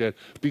strike you dead,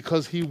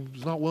 because he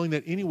was not willing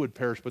that any would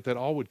perish, but that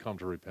all would come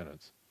to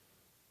repentance.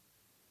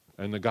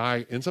 And the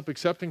guy ends up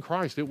accepting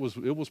Christ. It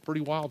was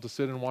pretty wild to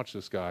sit and watch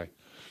this guy.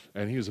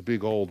 And he was a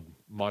big, old,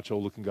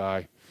 macho-looking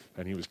guy,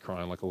 and he was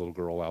crying like a little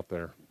girl out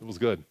there. It was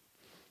good.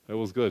 It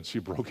was good. She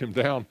broke him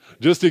down,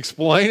 just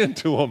explaining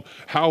to him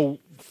how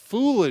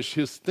foolish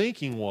his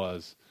thinking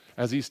was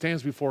as he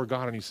stands before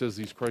God and he says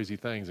these crazy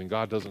things, and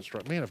God doesn't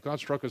strike. Man, if God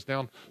struck us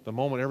down the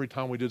moment every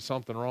time we did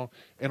something wrong,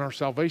 and our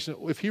salvation,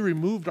 if he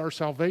removed our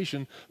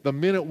salvation the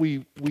minute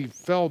we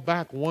fell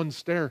back one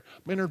stair,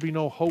 man, there'd be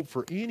no hope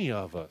for any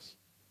of us.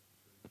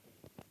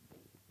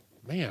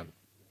 Man,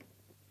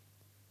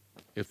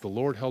 if the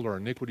Lord held our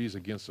iniquities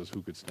against us,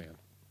 who could stand?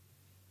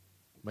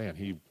 Man,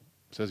 he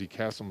says he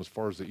casts them as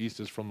far as the east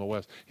is from the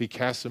west. He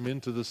casts them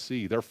into the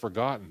sea. They're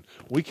forgotten.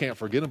 We can't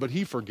forget them, but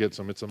he forgets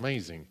them. It's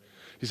amazing.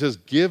 He says,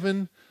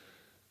 give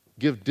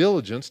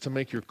diligence to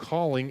make your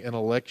calling and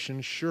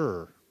election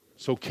sure.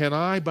 So can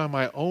I, by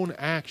my own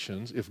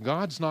actions, if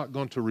God's not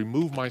going to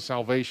remove my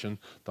salvation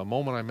the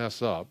moment I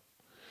mess up,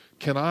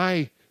 can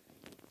I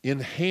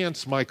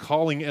enhance my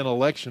calling and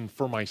election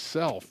for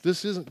myself?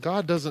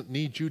 God doesn't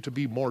need you to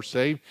be more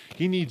saved.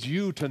 He needs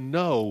you to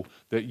know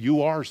that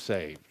you are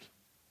saved.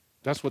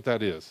 That's what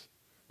that is.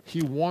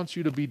 He wants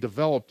you to be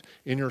developed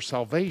in your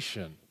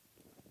salvation.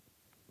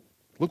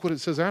 Look what it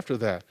says after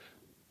that.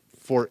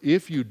 For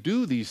if you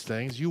do these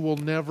things, you will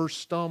never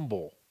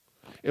stumble.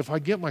 If I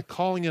get my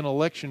calling and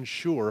election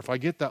sure, if I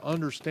get the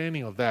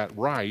understanding of that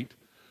right,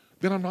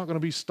 then I'm not going to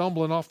be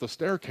stumbling off the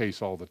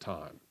staircase all the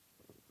time.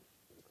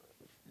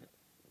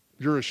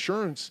 Your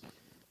assurance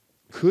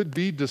could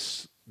be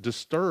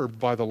disturbed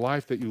by the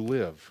life that you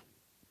live.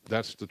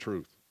 That's the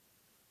truth.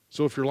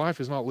 So if your life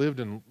is not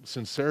lived in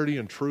sincerity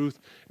and truth,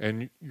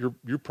 and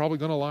you're probably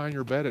going to lie in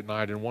your bed at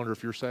night and wonder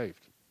if you're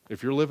saved.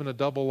 If you're living a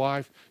double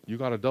life, you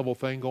got a double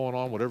thing going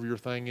on, whatever your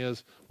thing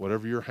is,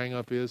 whatever your hang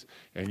up is,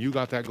 and you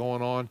got that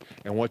going on,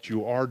 and what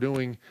you are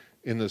doing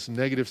in this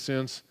negative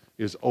sense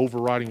is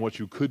overriding what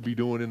you could be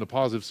doing in the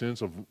positive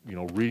sense of,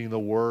 reading the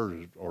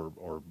Word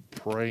or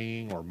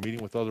praying or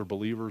meeting with other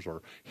believers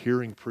or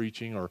hearing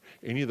preaching or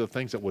any of the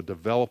things that would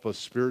develop us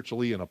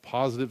spiritually in a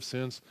positive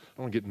sense. I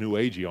don't want to get new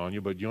agey on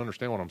you, but you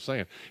understand what I'm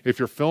saying. If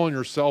you're filling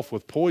yourself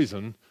with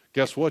poison,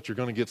 guess what? You're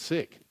going to get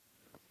sick.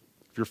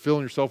 If you're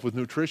filling yourself with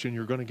nutrition,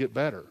 you're going to get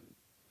better.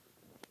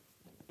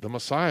 The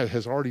Messiah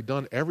has already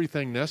done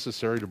everything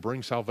necessary to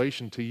bring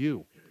salvation to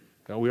you.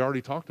 Now, we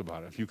already talked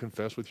about it. If you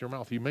confess with your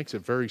mouth, he makes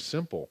it very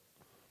simple.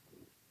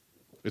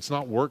 It's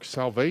not work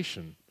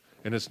salvation,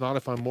 and it's not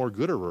if I'm more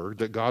gooder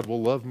that God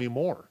will love me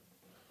more.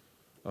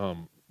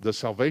 The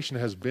salvation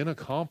has been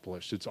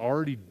accomplished. It's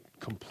already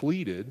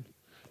completed,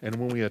 and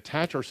when we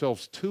attach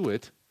ourselves to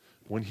it,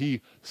 when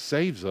he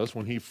saves us,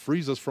 when he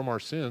frees us from our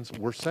sins,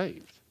 we're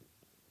saved.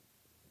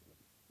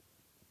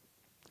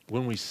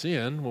 when we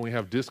sin, when we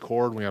have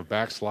discord, when we have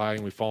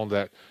backsliding, we fall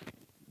into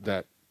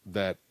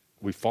that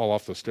we fall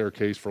off the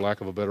staircase, for lack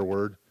of a better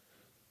word.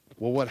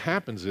 Well, what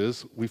happens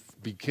is we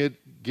begin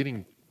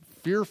getting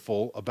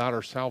fearful about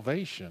our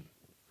salvation.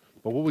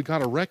 But what we got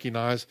to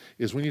recognize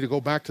is we need to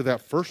go back to that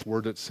first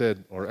word that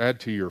said, or add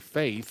to your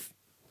faith,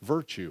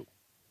 virtue.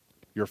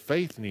 Your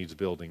faith needs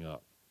building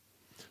up.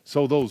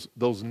 So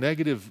those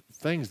negative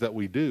things that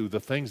we do,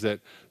 the things that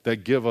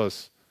give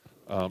us,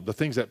 the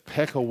things that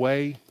peck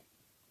away,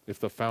 if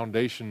the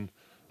foundation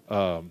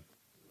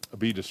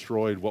be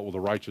destroyed, what will the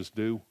righteous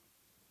do?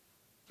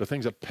 The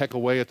things that peck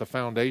away at the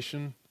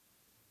foundation,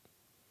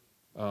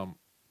 when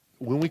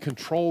we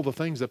control the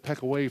things that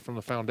peck away from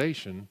the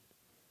foundation,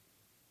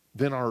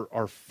 then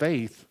our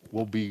faith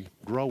will be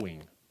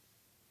growing.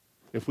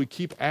 If we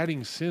keep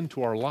adding sin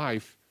to our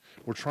life,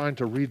 we're trying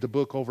to read the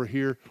book over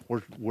here,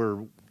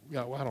 we're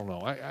I don't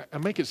know. I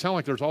make it sound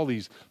like there's all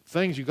these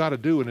things you got to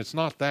do, and it's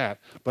not that.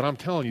 But I'm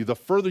telling you, the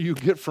further you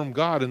get from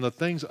God and the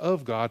things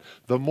of God,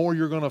 the more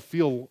you're going to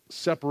feel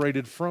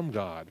separated from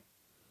God.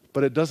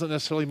 But it doesn't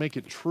necessarily make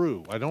it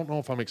true. I don't know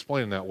if I'm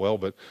explaining that well,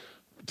 but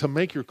to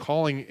make your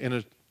calling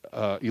in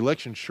a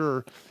election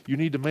sure, you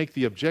need to make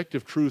the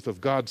objective truth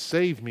of God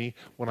save me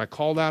when I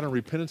called out in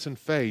repentance and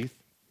faith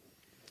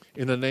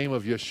in the name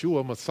of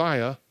Yeshua,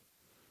 Messiah.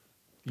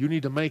 You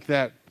need to make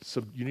that,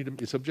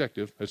 it's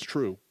objective, it's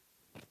true.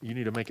 You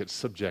need to make it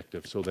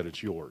subjective so that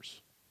it's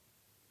yours.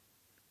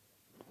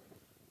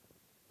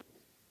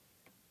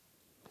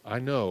 I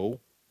know,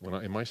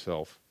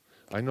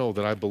 I know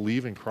that I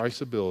believe in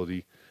Christ's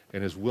ability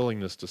and his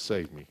willingness to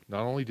save me.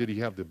 Not only did he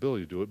have the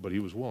ability to do it, but he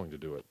was willing to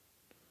do it.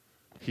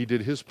 He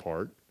did his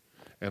part,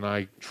 and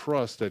I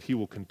trust that he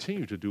will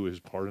continue to do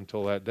his part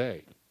until that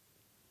day.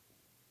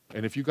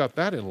 And if you got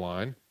that in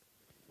line,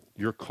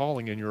 your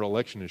calling and your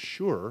election is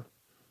sure,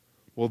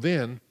 well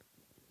then,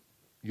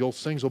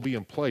 things will be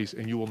in place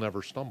and you will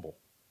never stumble.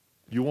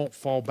 You won't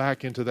fall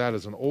back into that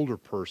as an older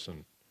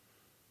person.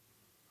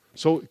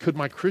 So could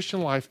my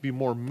Christian life be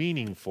more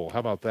meaningful? How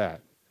about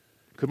that?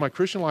 Could my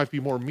Christian life be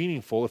more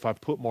meaningful if I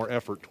put more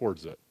effort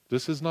towards it?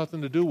 This has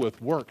nothing to do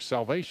with work,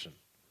 salvation.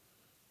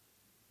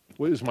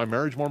 Is my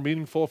marriage more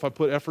meaningful if I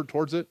put effort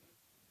towards it?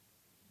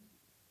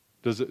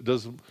 Does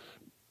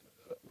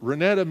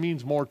Renetta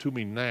means more to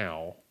me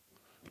now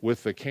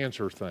with the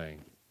cancer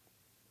thing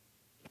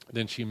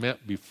than she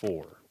meant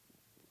before.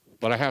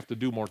 But I have to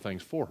do more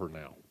things for her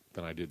now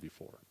than I did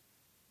before.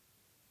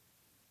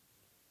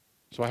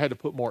 So I had to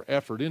put more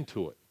effort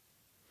into it.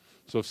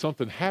 So if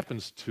something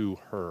happens to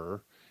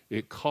her,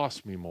 it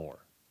costs me more.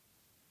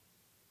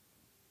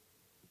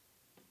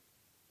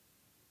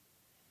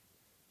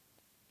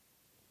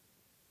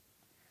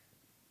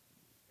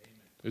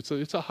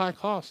 Amen. It's a high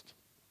cost.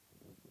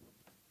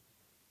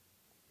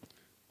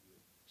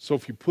 So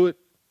if you put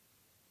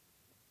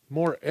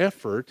more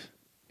effort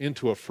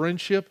into a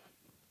friendship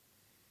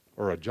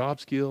or a job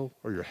skill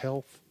or your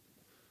health,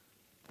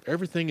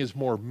 everything is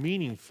more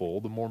meaningful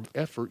the more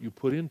effort you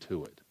put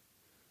into it.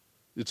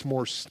 It's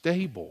more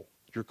stable.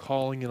 Your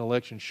calling and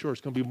election sure.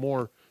 It's going to be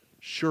more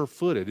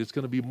sure-footed. It's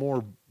going to be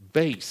more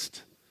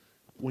based.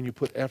 When you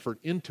put effort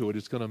into it,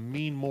 it's going to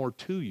mean more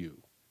to you.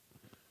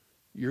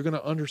 You're going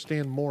to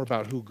understand more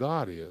about who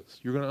God is.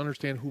 You're going to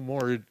understand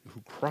who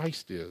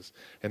Christ is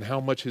and how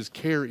much his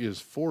care is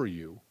for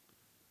you.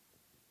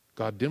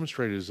 God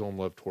demonstrated his own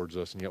love towards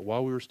us, and yet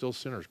while we were still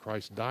sinners,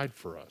 Christ died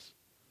for us.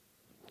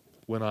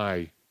 When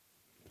I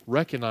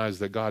recognize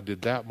that God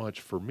did that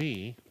much for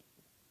me,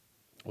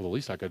 well, the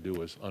least I could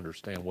do is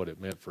understand what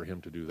it meant for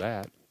him to do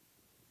that.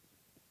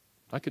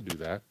 I could do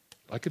that.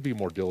 I could be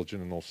more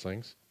diligent in those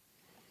things.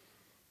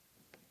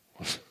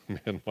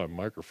 Man, my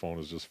microphone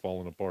is just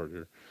falling apart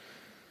here.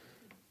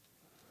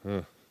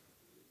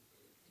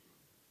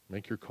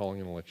 Make your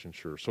calling and election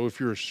sure. So if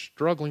you're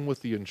struggling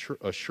with the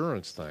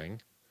assurance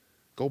thing,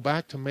 go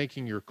back to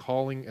making your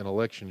calling and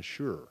election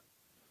sure.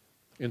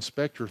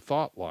 Inspect your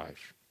thought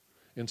life.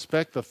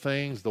 Inspect the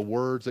things, the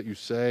words that you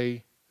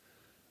say,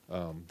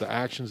 the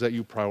actions that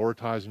you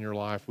prioritize in your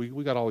life.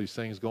 We got all these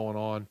things going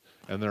on,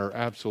 and they're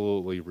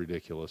absolutely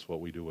ridiculous what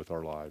we do with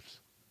our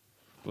lives.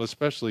 Well,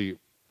 especially,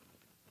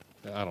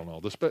 I don't know,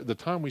 the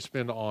time we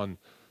spend on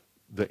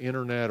the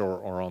internet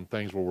or on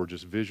things where we're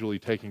just visually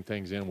taking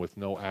things in with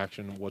no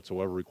action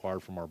whatsoever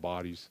required from our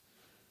bodies.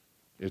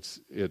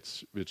 It's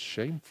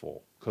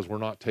shameful because we're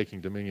not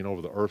taking dominion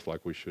over the earth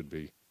like we should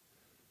be.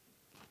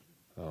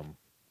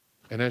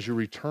 And as you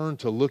return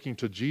to looking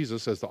to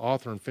Jesus as the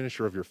author and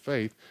finisher of your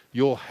faith,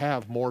 you'll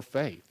have more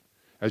faith.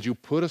 As you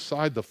put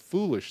aside the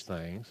foolish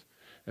things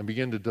and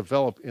begin to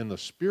develop in the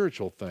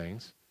spiritual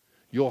things,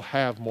 you'll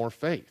have more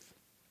faith.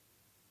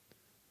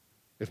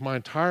 If my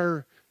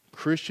entire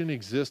Christian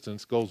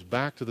existence goes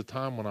back to the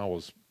time when I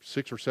was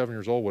 6 or 7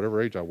 years old, whatever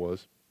age I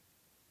was,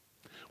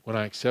 when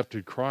I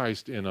accepted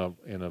Christ in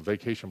a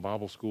vacation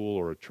Bible school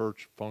or a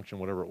church function,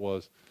 whatever it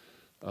was,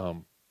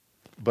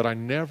 but I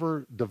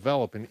never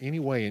develop in any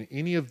way in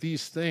any of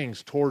these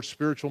things towards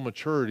spiritual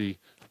maturity,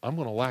 I'm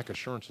going to lack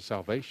assurance of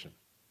salvation.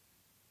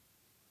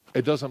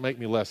 It doesn't make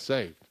me less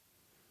saved.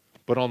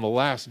 But on the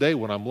last day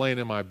when I'm laying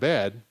in my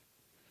bed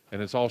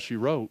and it's all she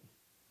wrote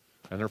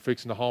and they're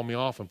fixing to haul me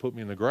off and put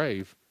me in the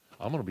grave,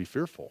 I'm going to be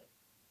fearful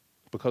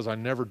because I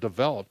never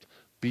developed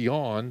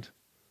beyond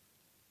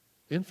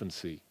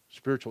infancy,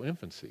 spiritual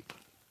infancy.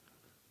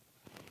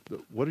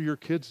 What are your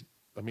kids?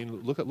 I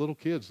mean, look at little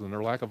kids and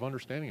their lack of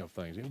understanding of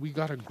things. We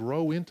got to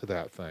grow into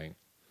that thing.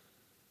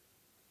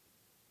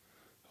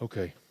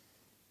 Okay.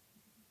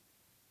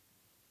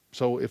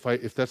 So if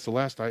that's the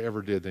last I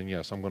ever did, then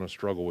yes, I'm going to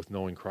struggle with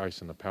knowing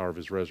Christ and the power of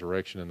his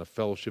resurrection and the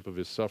fellowship of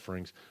his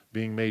sufferings,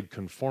 being made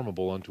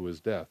conformable unto his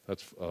death.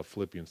 That's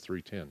Philippians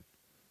 3:10.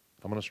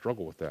 I'm going to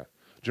struggle with that.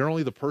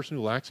 Generally, the person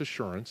who lacks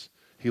assurance,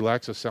 he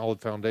lacks a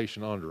solid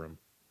foundation under him.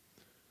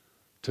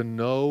 To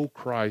know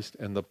Christ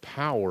and the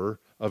power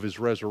of his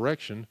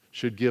resurrection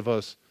should give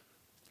us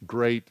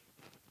great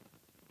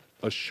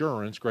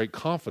assurance, great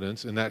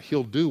confidence in that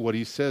he'll do what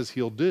he says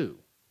he'll do.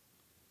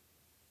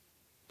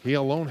 He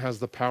alone has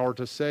the power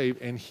to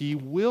save, and he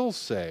will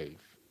save.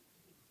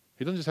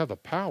 He doesn't just have the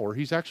power,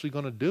 he's actually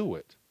going to do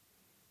it.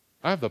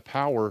 I have the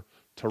power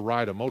to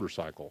ride a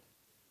motorcycle,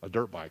 a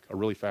dirt bike, a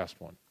really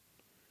fast one.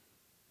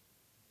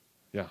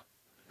 Yeah.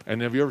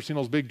 And have you ever seen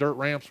those big dirt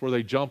ramps where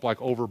they jump like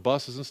over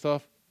buses and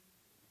stuff?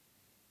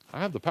 I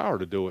have the power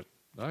to do it.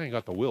 I ain't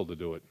got the will to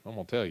do it. I'm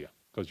going to tell you,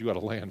 because you got to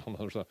land on the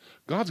other side.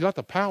 God's got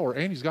the power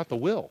and he's got the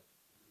will.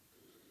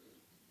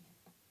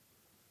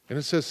 And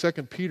it says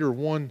 2 Peter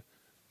 1,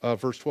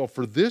 verse 12,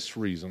 for this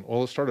reason,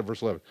 well, let's start at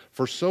verse 11.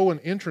 For so an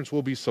entrance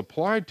will be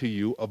supplied to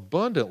you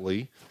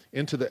abundantly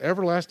into the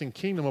everlasting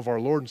kingdom of our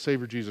Lord and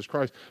Savior Jesus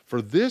Christ.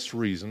 For this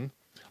reason,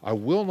 I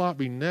will not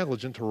be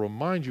negligent to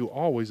remind you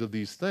always of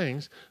these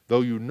things,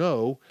 though you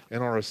know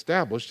and are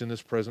established in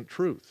this present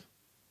truth.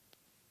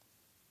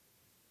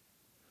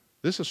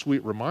 This is a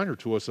sweet reminder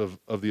to us of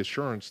the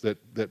assurance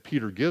that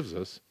Peter gives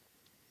us.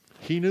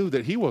 He knew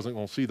that he wasn't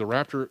going to see the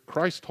rapture.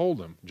 Christ told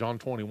him, John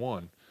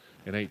 21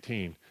 and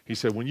 18. He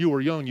said, when you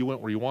were young, you went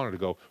where you wanted to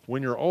go.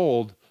 When you're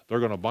old, they're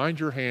going to bind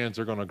your hands,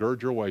 they're going to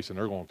gird your waist, and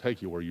they're going to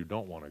take you where you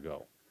don't want to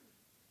go.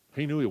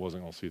 He knew he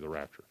wasn't going to see the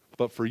rapture.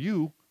 But for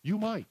you, you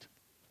might.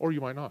 Or you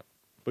might not.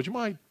 But you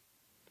might.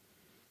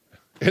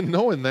 And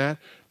knowing that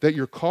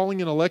your calling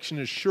and election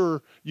is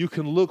sure, you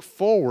can look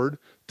forward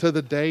to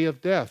the day of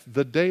death.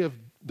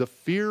 The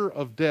fear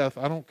of death,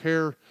 I don't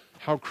care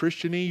how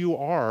Christian-y you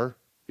are,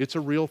 it's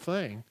a real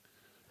thing.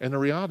 And the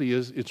reality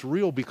is, it's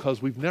real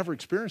because we've never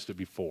experienced it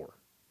before.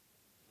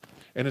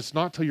 And it's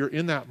not till you're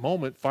in that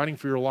moment, fighting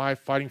for your life,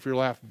 fighting for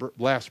your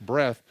last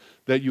breath,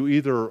 that you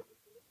either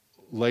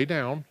lay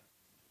down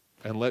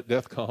and let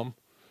death come,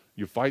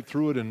 you fight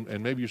through it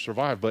and maybe you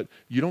survive, but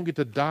you don't get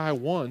to die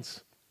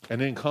once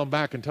and then come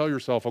back and tell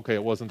yourself, okay,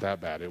 it wasn't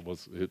that bad.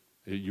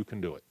 You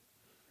can do it.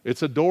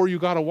 It's a door you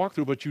got to walk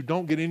through, but you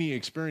don't get any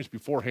experience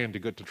beforehand to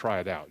get to try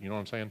it out. You know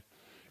what I'm saying?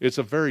 It's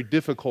a very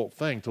difficult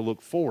thing to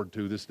look forward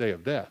to, this day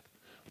of death,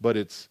 but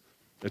it's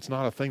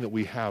not a thing that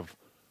we have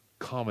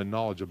common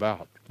knowledge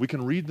about. We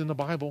can read in the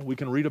Bible, we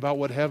can read about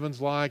what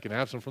heaven's like, and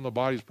absent from the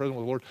body is present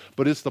with the Lord,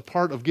 but it's the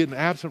part of getting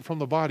absent from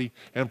the body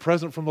and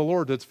present from the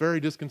Lord that's very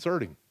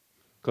disconcerting,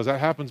 because that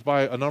happens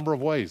by a number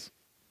of ways.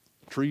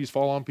 Trees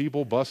fall on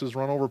people, buses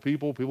run over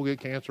people, people get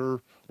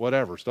cancer,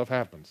 whatever, stuff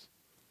happens.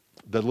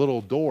 The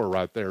little door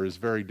right there is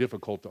very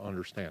difficult to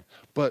understand.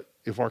 But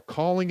if our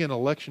calling and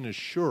election is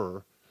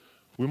sure,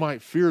 we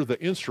might fear the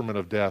instrument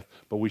of death,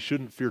 but we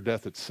shouldn't fear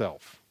death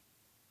itself.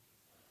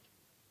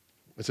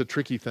 It's a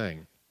tricky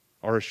thing.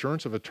 Our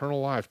assurance of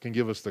eternal life can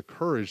give us the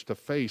courage to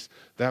face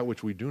that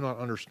which we do not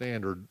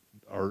understand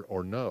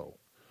or know.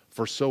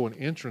 For so an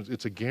entrance,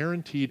 it's a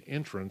guaranteed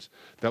entrance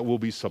that will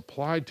be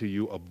supplied to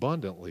you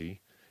abundantly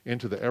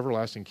into the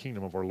everlasting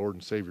kingdom of our Lord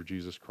and Savior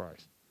Jesus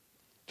Christ.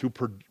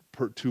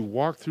 To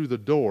walk through the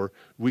door,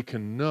 we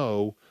can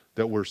know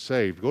that we're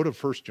saved. Go to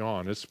 1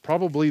 John. It's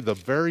probably the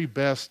very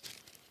best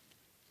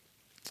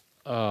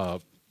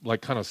kind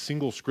of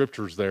single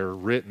scriptures there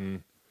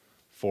written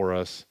for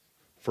us.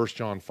 1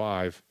 John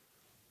 5,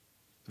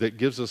 that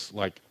gives us,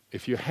 like,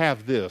 if you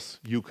have this,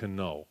 you can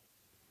know.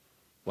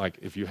 Like,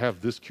 if you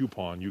have this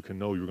coupon, you can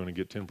know you're going to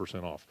get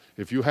 10% off.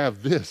 If you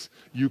have this,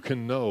 you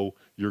can know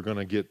you're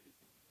going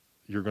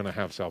to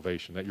have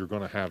salvation, that you're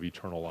going to have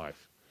eternal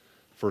life.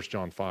 1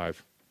 John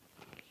 5.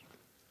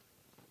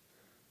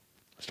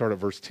 Start at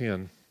verse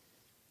 10.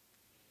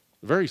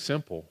 Very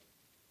simple.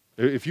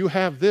 If you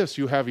have this,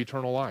 you have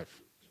eternal life.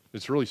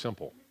 It's really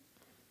simple.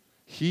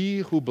 He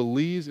who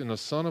believes in the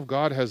Son of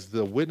God has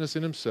the witness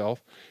in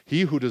himself.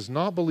 He who does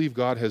not believe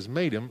God has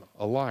made him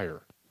a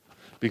liar,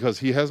 because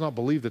he has not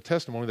believed the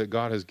testimony that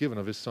God has given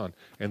of his Son.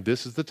 And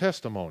this is the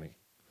testimony,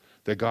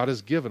 that God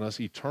has given us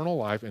eternal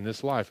life, and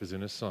this life is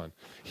in his Son.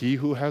 He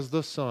who has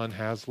the Son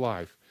has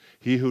life.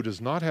 He who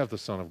does not have the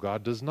Son of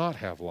God does not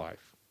have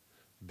life.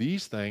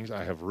 These things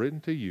I have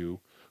written to you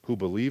who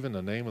believe in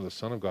the name of the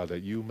Son of God,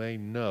 that you may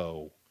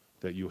know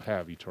that you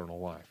have eternal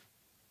life,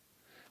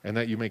 and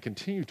that you may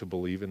continue to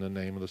believe in the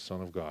name of the Son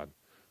of God.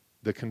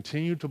 The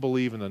continue to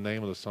believe in the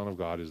name of the Son of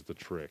God is the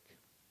trick.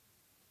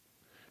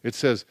 It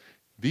says,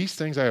 These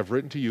things I have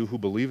written to you who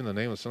believe in the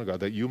name of the Son of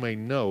God, that you may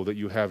know that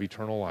you have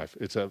eternal life.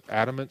 It's an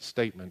adamant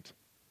statement.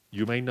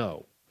 You may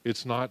know.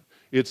 It's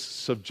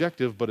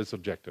subjective, but it's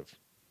objective.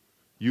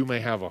 You may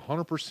have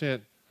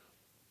 100%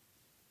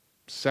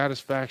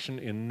 satisfaction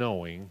in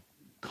knowing,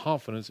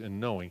 confidence in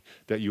knowing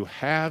that you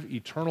have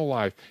eternal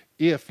life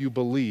if you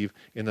believe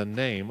in the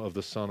name of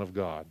the Son of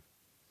God,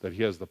 that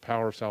he has the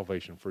power of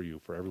salvation for you,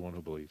 for everyone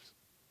who believes.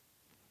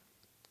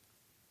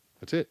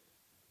 That's it.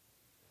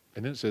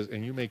 And then it says,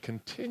 and you may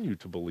continue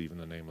to believe in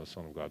the name of the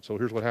Son of God. So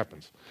here's what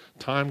happens.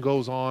 Time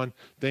goes on,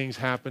 things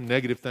happen,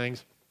 negative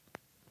things.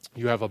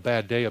 You have a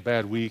bad day, a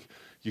bad week,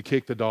 you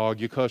kick the dog,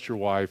 you cuss your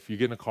wife, you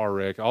get in a car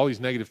wreck, all these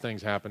negative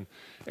things happen,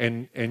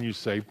 and you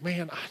say,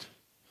 man,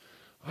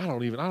 I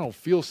don't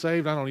feel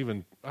saved, I don't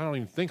even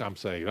think I'm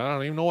saved, I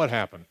don't even know what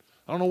happened.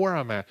 I don't know where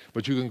I'm at.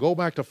 But you can go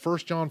back to 1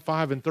 John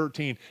 5 and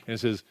 13, and it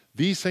says,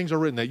 these things are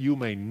written that you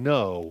may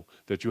know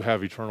that you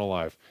have eternal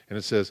life. And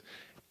it says,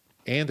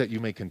 and that you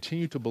may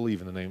continue to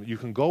believe in the name. You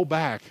can go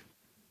back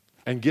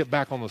and get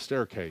back on the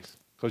staircase,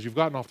 because you've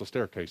gotten off the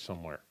staircase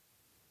somewhere,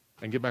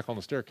 and get back on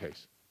the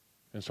staircase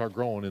and start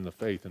growing in the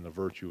faith and the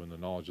virtue and the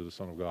knowledge of the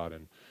Son of God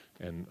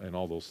and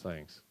all those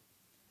things.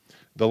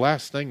 The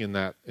last thing in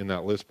that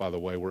list, by the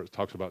way, where it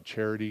talks about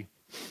charity,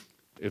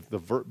 if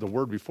the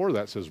word before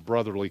that says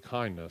brotherly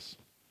kindness,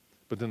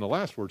 but then the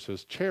last word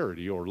says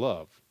charity or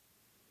love.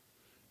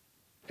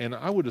 And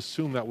I would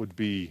assume that would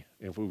be,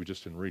 if we were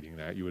just in reading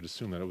that, you would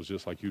assume that it was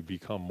just like you'd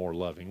become more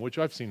loving, which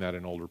I've seen that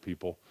in older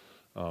people.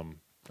 I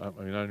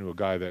knew a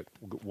guy that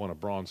won a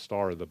bronze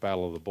star at the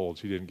Battle of the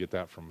Bulge. He didn't get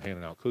that from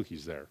handing out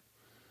cookies there.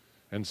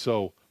 And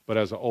so, but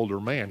as an older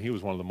man, he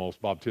was one of the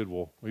most, Bob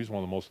Tidwell, he was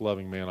one of the most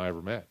loving men I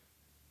ever met.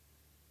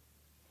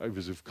 He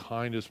was the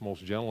kindest,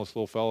 most gentlest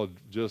little fellow,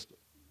 just,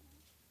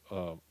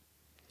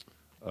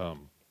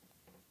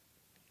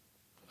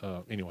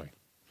 anyway.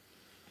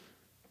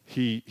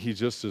 He's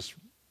just this,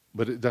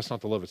 but that's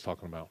not the love it's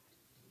talking about.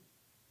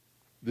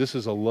 This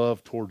is a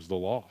love towards the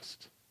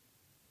lost.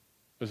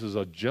 This is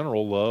a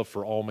general love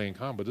for all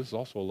mankind, but this is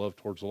also a love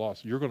towards the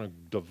lost. You're going to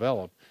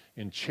develop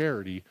in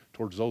charity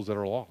towards those that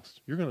are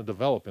lost. You're going to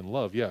develop in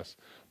love, yes,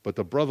 but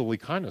the brotherly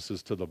kindness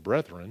is to the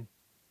brethren,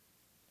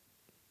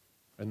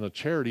 and the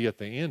charity at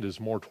the end is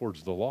more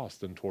towards the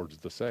lost than towards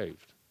the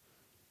saved.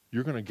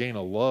 You're going to gain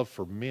a love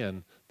for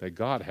men that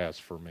God has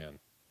for men,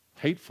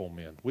 hateful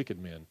men, wicked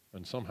men,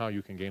 and somehow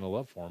you can gain a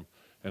love for them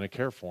and a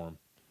care for them,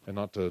 and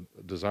not to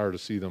desire to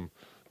see them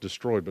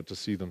destroyed, but to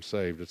see them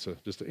saved. It's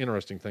just an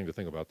interesting thing to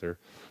think about there.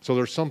 So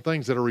there's some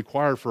things that are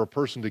required for a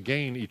person to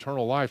gain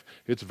eternal life.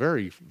 It's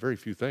very, very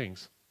few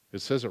things.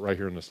 It says it right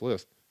here in this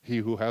list. He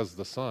who has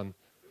the Son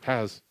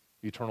has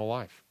eternal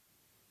life.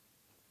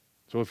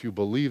 So if you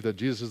believe that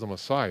Jesus is the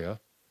Messiah,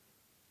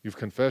 you've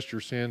confessed your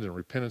sins in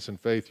repentance and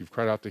faith, you've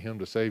cried out to him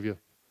to save you,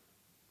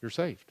 you're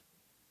saved.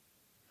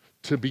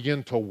 To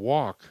begin to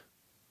walk,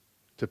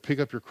 to pick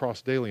up your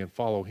cross daily and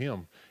follow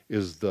him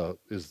is the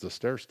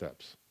stair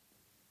steps.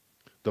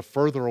 The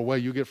further away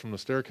you get from the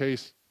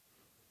staircase,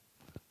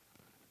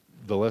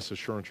 the less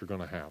assurance you're going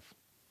to have.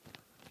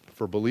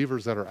 For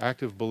believers that are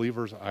active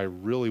believers, I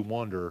really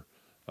wonder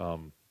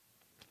what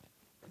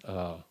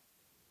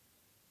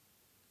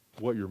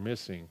you're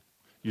missing.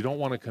 You don't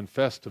want to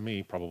confess to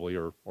me, probably,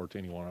 or to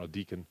anyone, a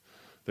deacon,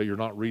 that you're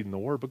not reading the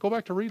Word, but go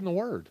back to reading the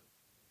Word.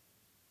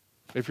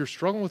 If you're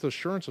struggling with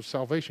assurance of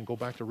salvation, go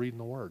back to reading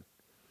the Word.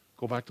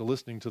 Go back to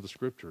listening to the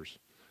Scriptures.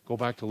 Go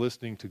back to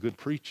listening to good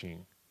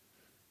preaching.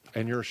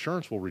 And your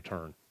assurance will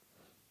return.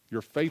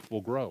 Your faith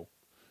will grow.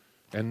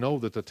 And know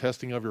that the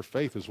testing of your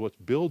faith is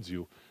what builds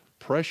you.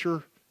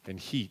 Pressure and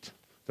heat,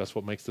 that's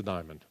what makes the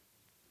diamond.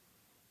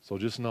 So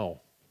just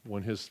know,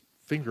 when his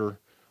finger,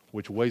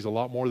 which weighs a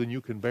lot more than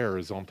you can bear,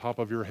 is on top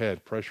of your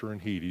head, pressure and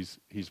heat,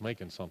 he's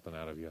making something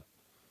out of you.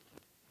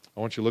 I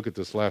want you to look at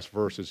this last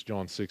verse. It's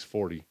John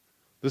 6:40.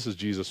 This is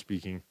Jesus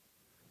speaking.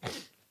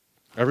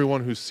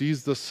 Everyone who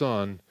sees the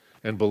Son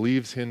and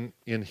believes in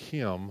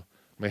him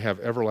may have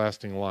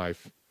everlasting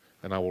life,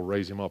 and I will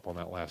raise him up on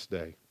that last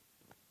day.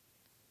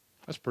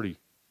 That's pretty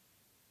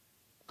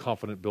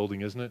confident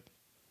building, isn't it?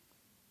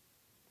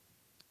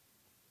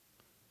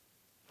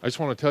 I just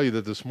want to tell you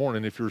that this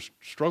morning, if you're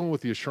struggling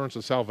with the assurance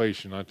of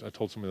salvation, I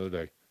told somebody the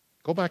other day,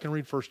 go back and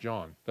read 1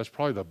 John. That's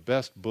probably the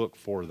best book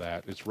for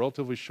that. It's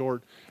relatively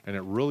short, and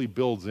it really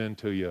builds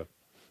into you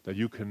that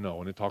you can know.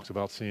 And it talks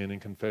about sin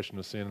and confession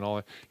of sin and all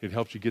that. It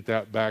helps you get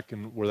that back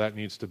and where that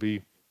needs to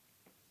be.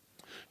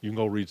 You can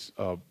go read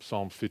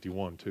Psalm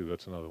 51 too.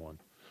 That's another one.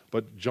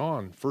 But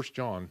 1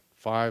 John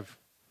 5,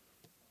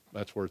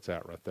 that's where it's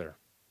at right there.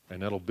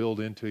 And that'll build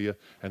into you,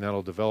 and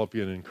that'll develop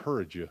you and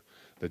encourage you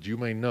that you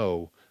may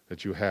know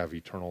that you have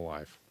eternal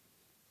life.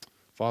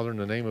 Father, in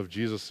the name of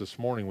Jesus this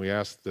morning, we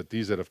ask that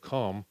these that have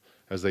come,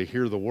 as they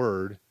hear the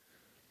word,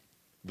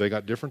 they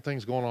got different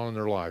things going on in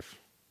their life.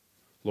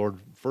 Lord,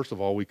 first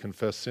of all, we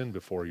confess sin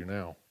before you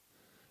now,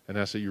 and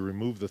ask that you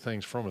remove the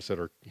things from us that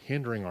are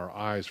hindering our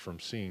eyes from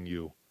seeing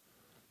you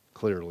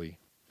clearly.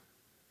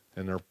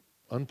 And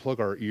unplug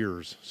our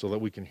ears so that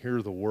we can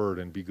hear the word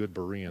and be good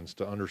Bereans,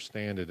 to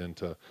understand it and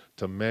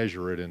to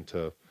measure it and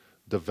to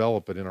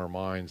develop it in our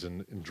minds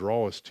and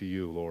draw us to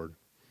you, Lord.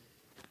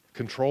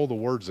 Control the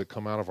words that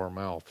come out of our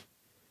mouth.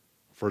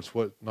 For it's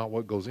not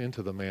what goes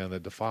into the man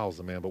that defiles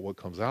the man, but what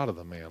comes out of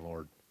the man,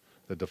 Lord,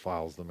 that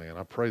defiles the man.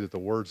 I pray that the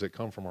words that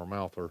come from our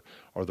mouth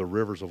are the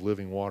rivers of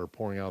living water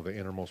pouring out of the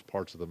innermost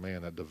parts of the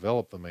man that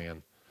develop the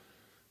man,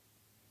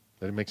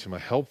 that it makes him a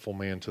helpful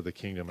man to the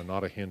kingdom and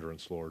not a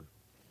hindrance, Lord.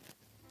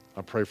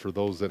 I pray for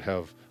those that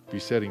have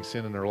besetting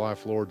sin in their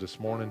life, Lord, this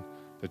morning,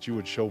 that you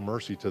would show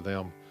mercy to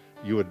them.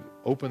 You would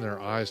open their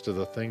eyes to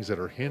the things that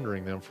are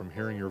hindering them from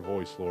hearing your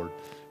voice, Lord,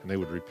 and they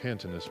would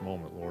repent in this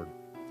moment, Lord.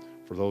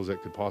 For those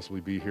that could possibly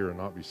be here and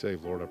not be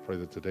saved, Lord, I pray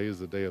that today is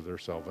the day of their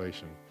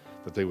salvation,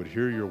 that they would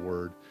hear your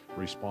word,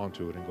 respond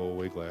to it, and go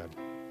away glad.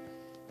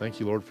 Thank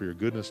you, Lord, for your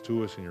goodness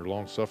to us and your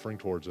long suffering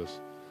towards us.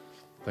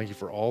 Thank you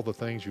for all the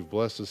things you've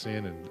blessed us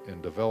in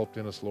and developed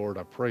in us, Lord.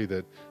 I pray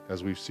that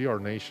as we see our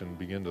nation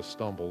begin to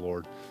stumble,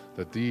 Lord,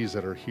 that these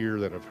that are here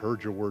that have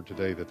heard your word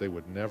today, that they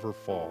would never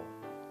fall.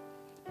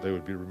 They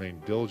would remain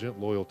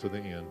diligent, loyal to the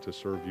end to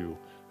serve you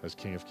as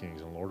King of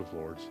Kings and Lord of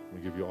Lords.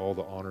 We give you all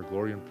the honor,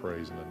 glory, and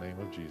praise in the name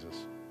of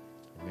Jesus.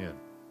 Amen.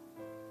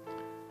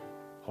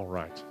 All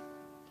right.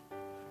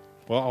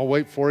 Well, I'll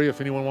wait for you.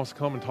 If anyone wants to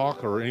come and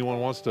talk or anyone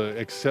wants to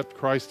accept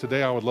Christ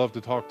today, I would love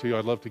to talk to you.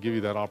 I'd love to give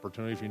you that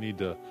opportunity. If you need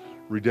to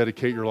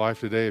rededicate your life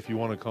today, if you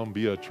want to come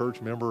be a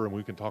church member and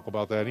we can talk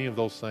about that, any of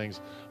those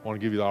things, I want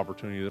to give you the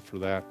opportunity for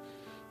that.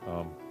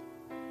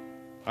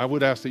 I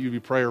would ask that you be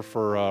prayer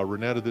for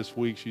Renetta this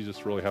week. She's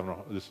just really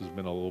this has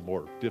been a little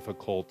more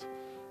difficult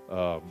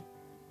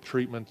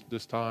treatment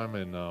this time,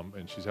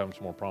 and she's having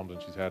some more problems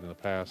than she's had in the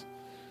past.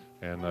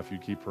 And if you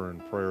keep her in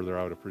prayer there,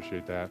 I would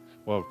appreciate that.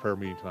 We'll have a prayer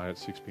meeting tonight at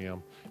 6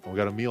 p.m. And we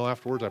got a meal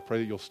afterwards. I pray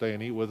that you'll stay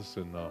and eat with us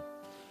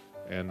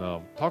and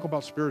talk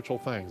about spiritual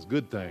things,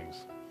 good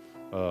things.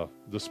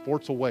 The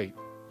sports will wait.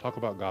 Talk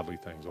about godly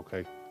things,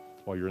 okay,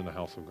 while you're in the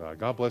house of God.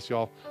 God bless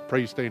y'all.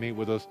 Pray you stay and eat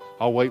with us.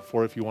 I'll wait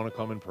for it if you want to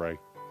come and pray.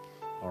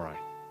 All right.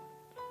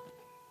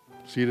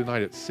 See you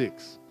tonight at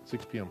 6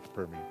 p.m. for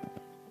prayer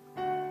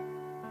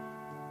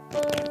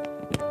meeting.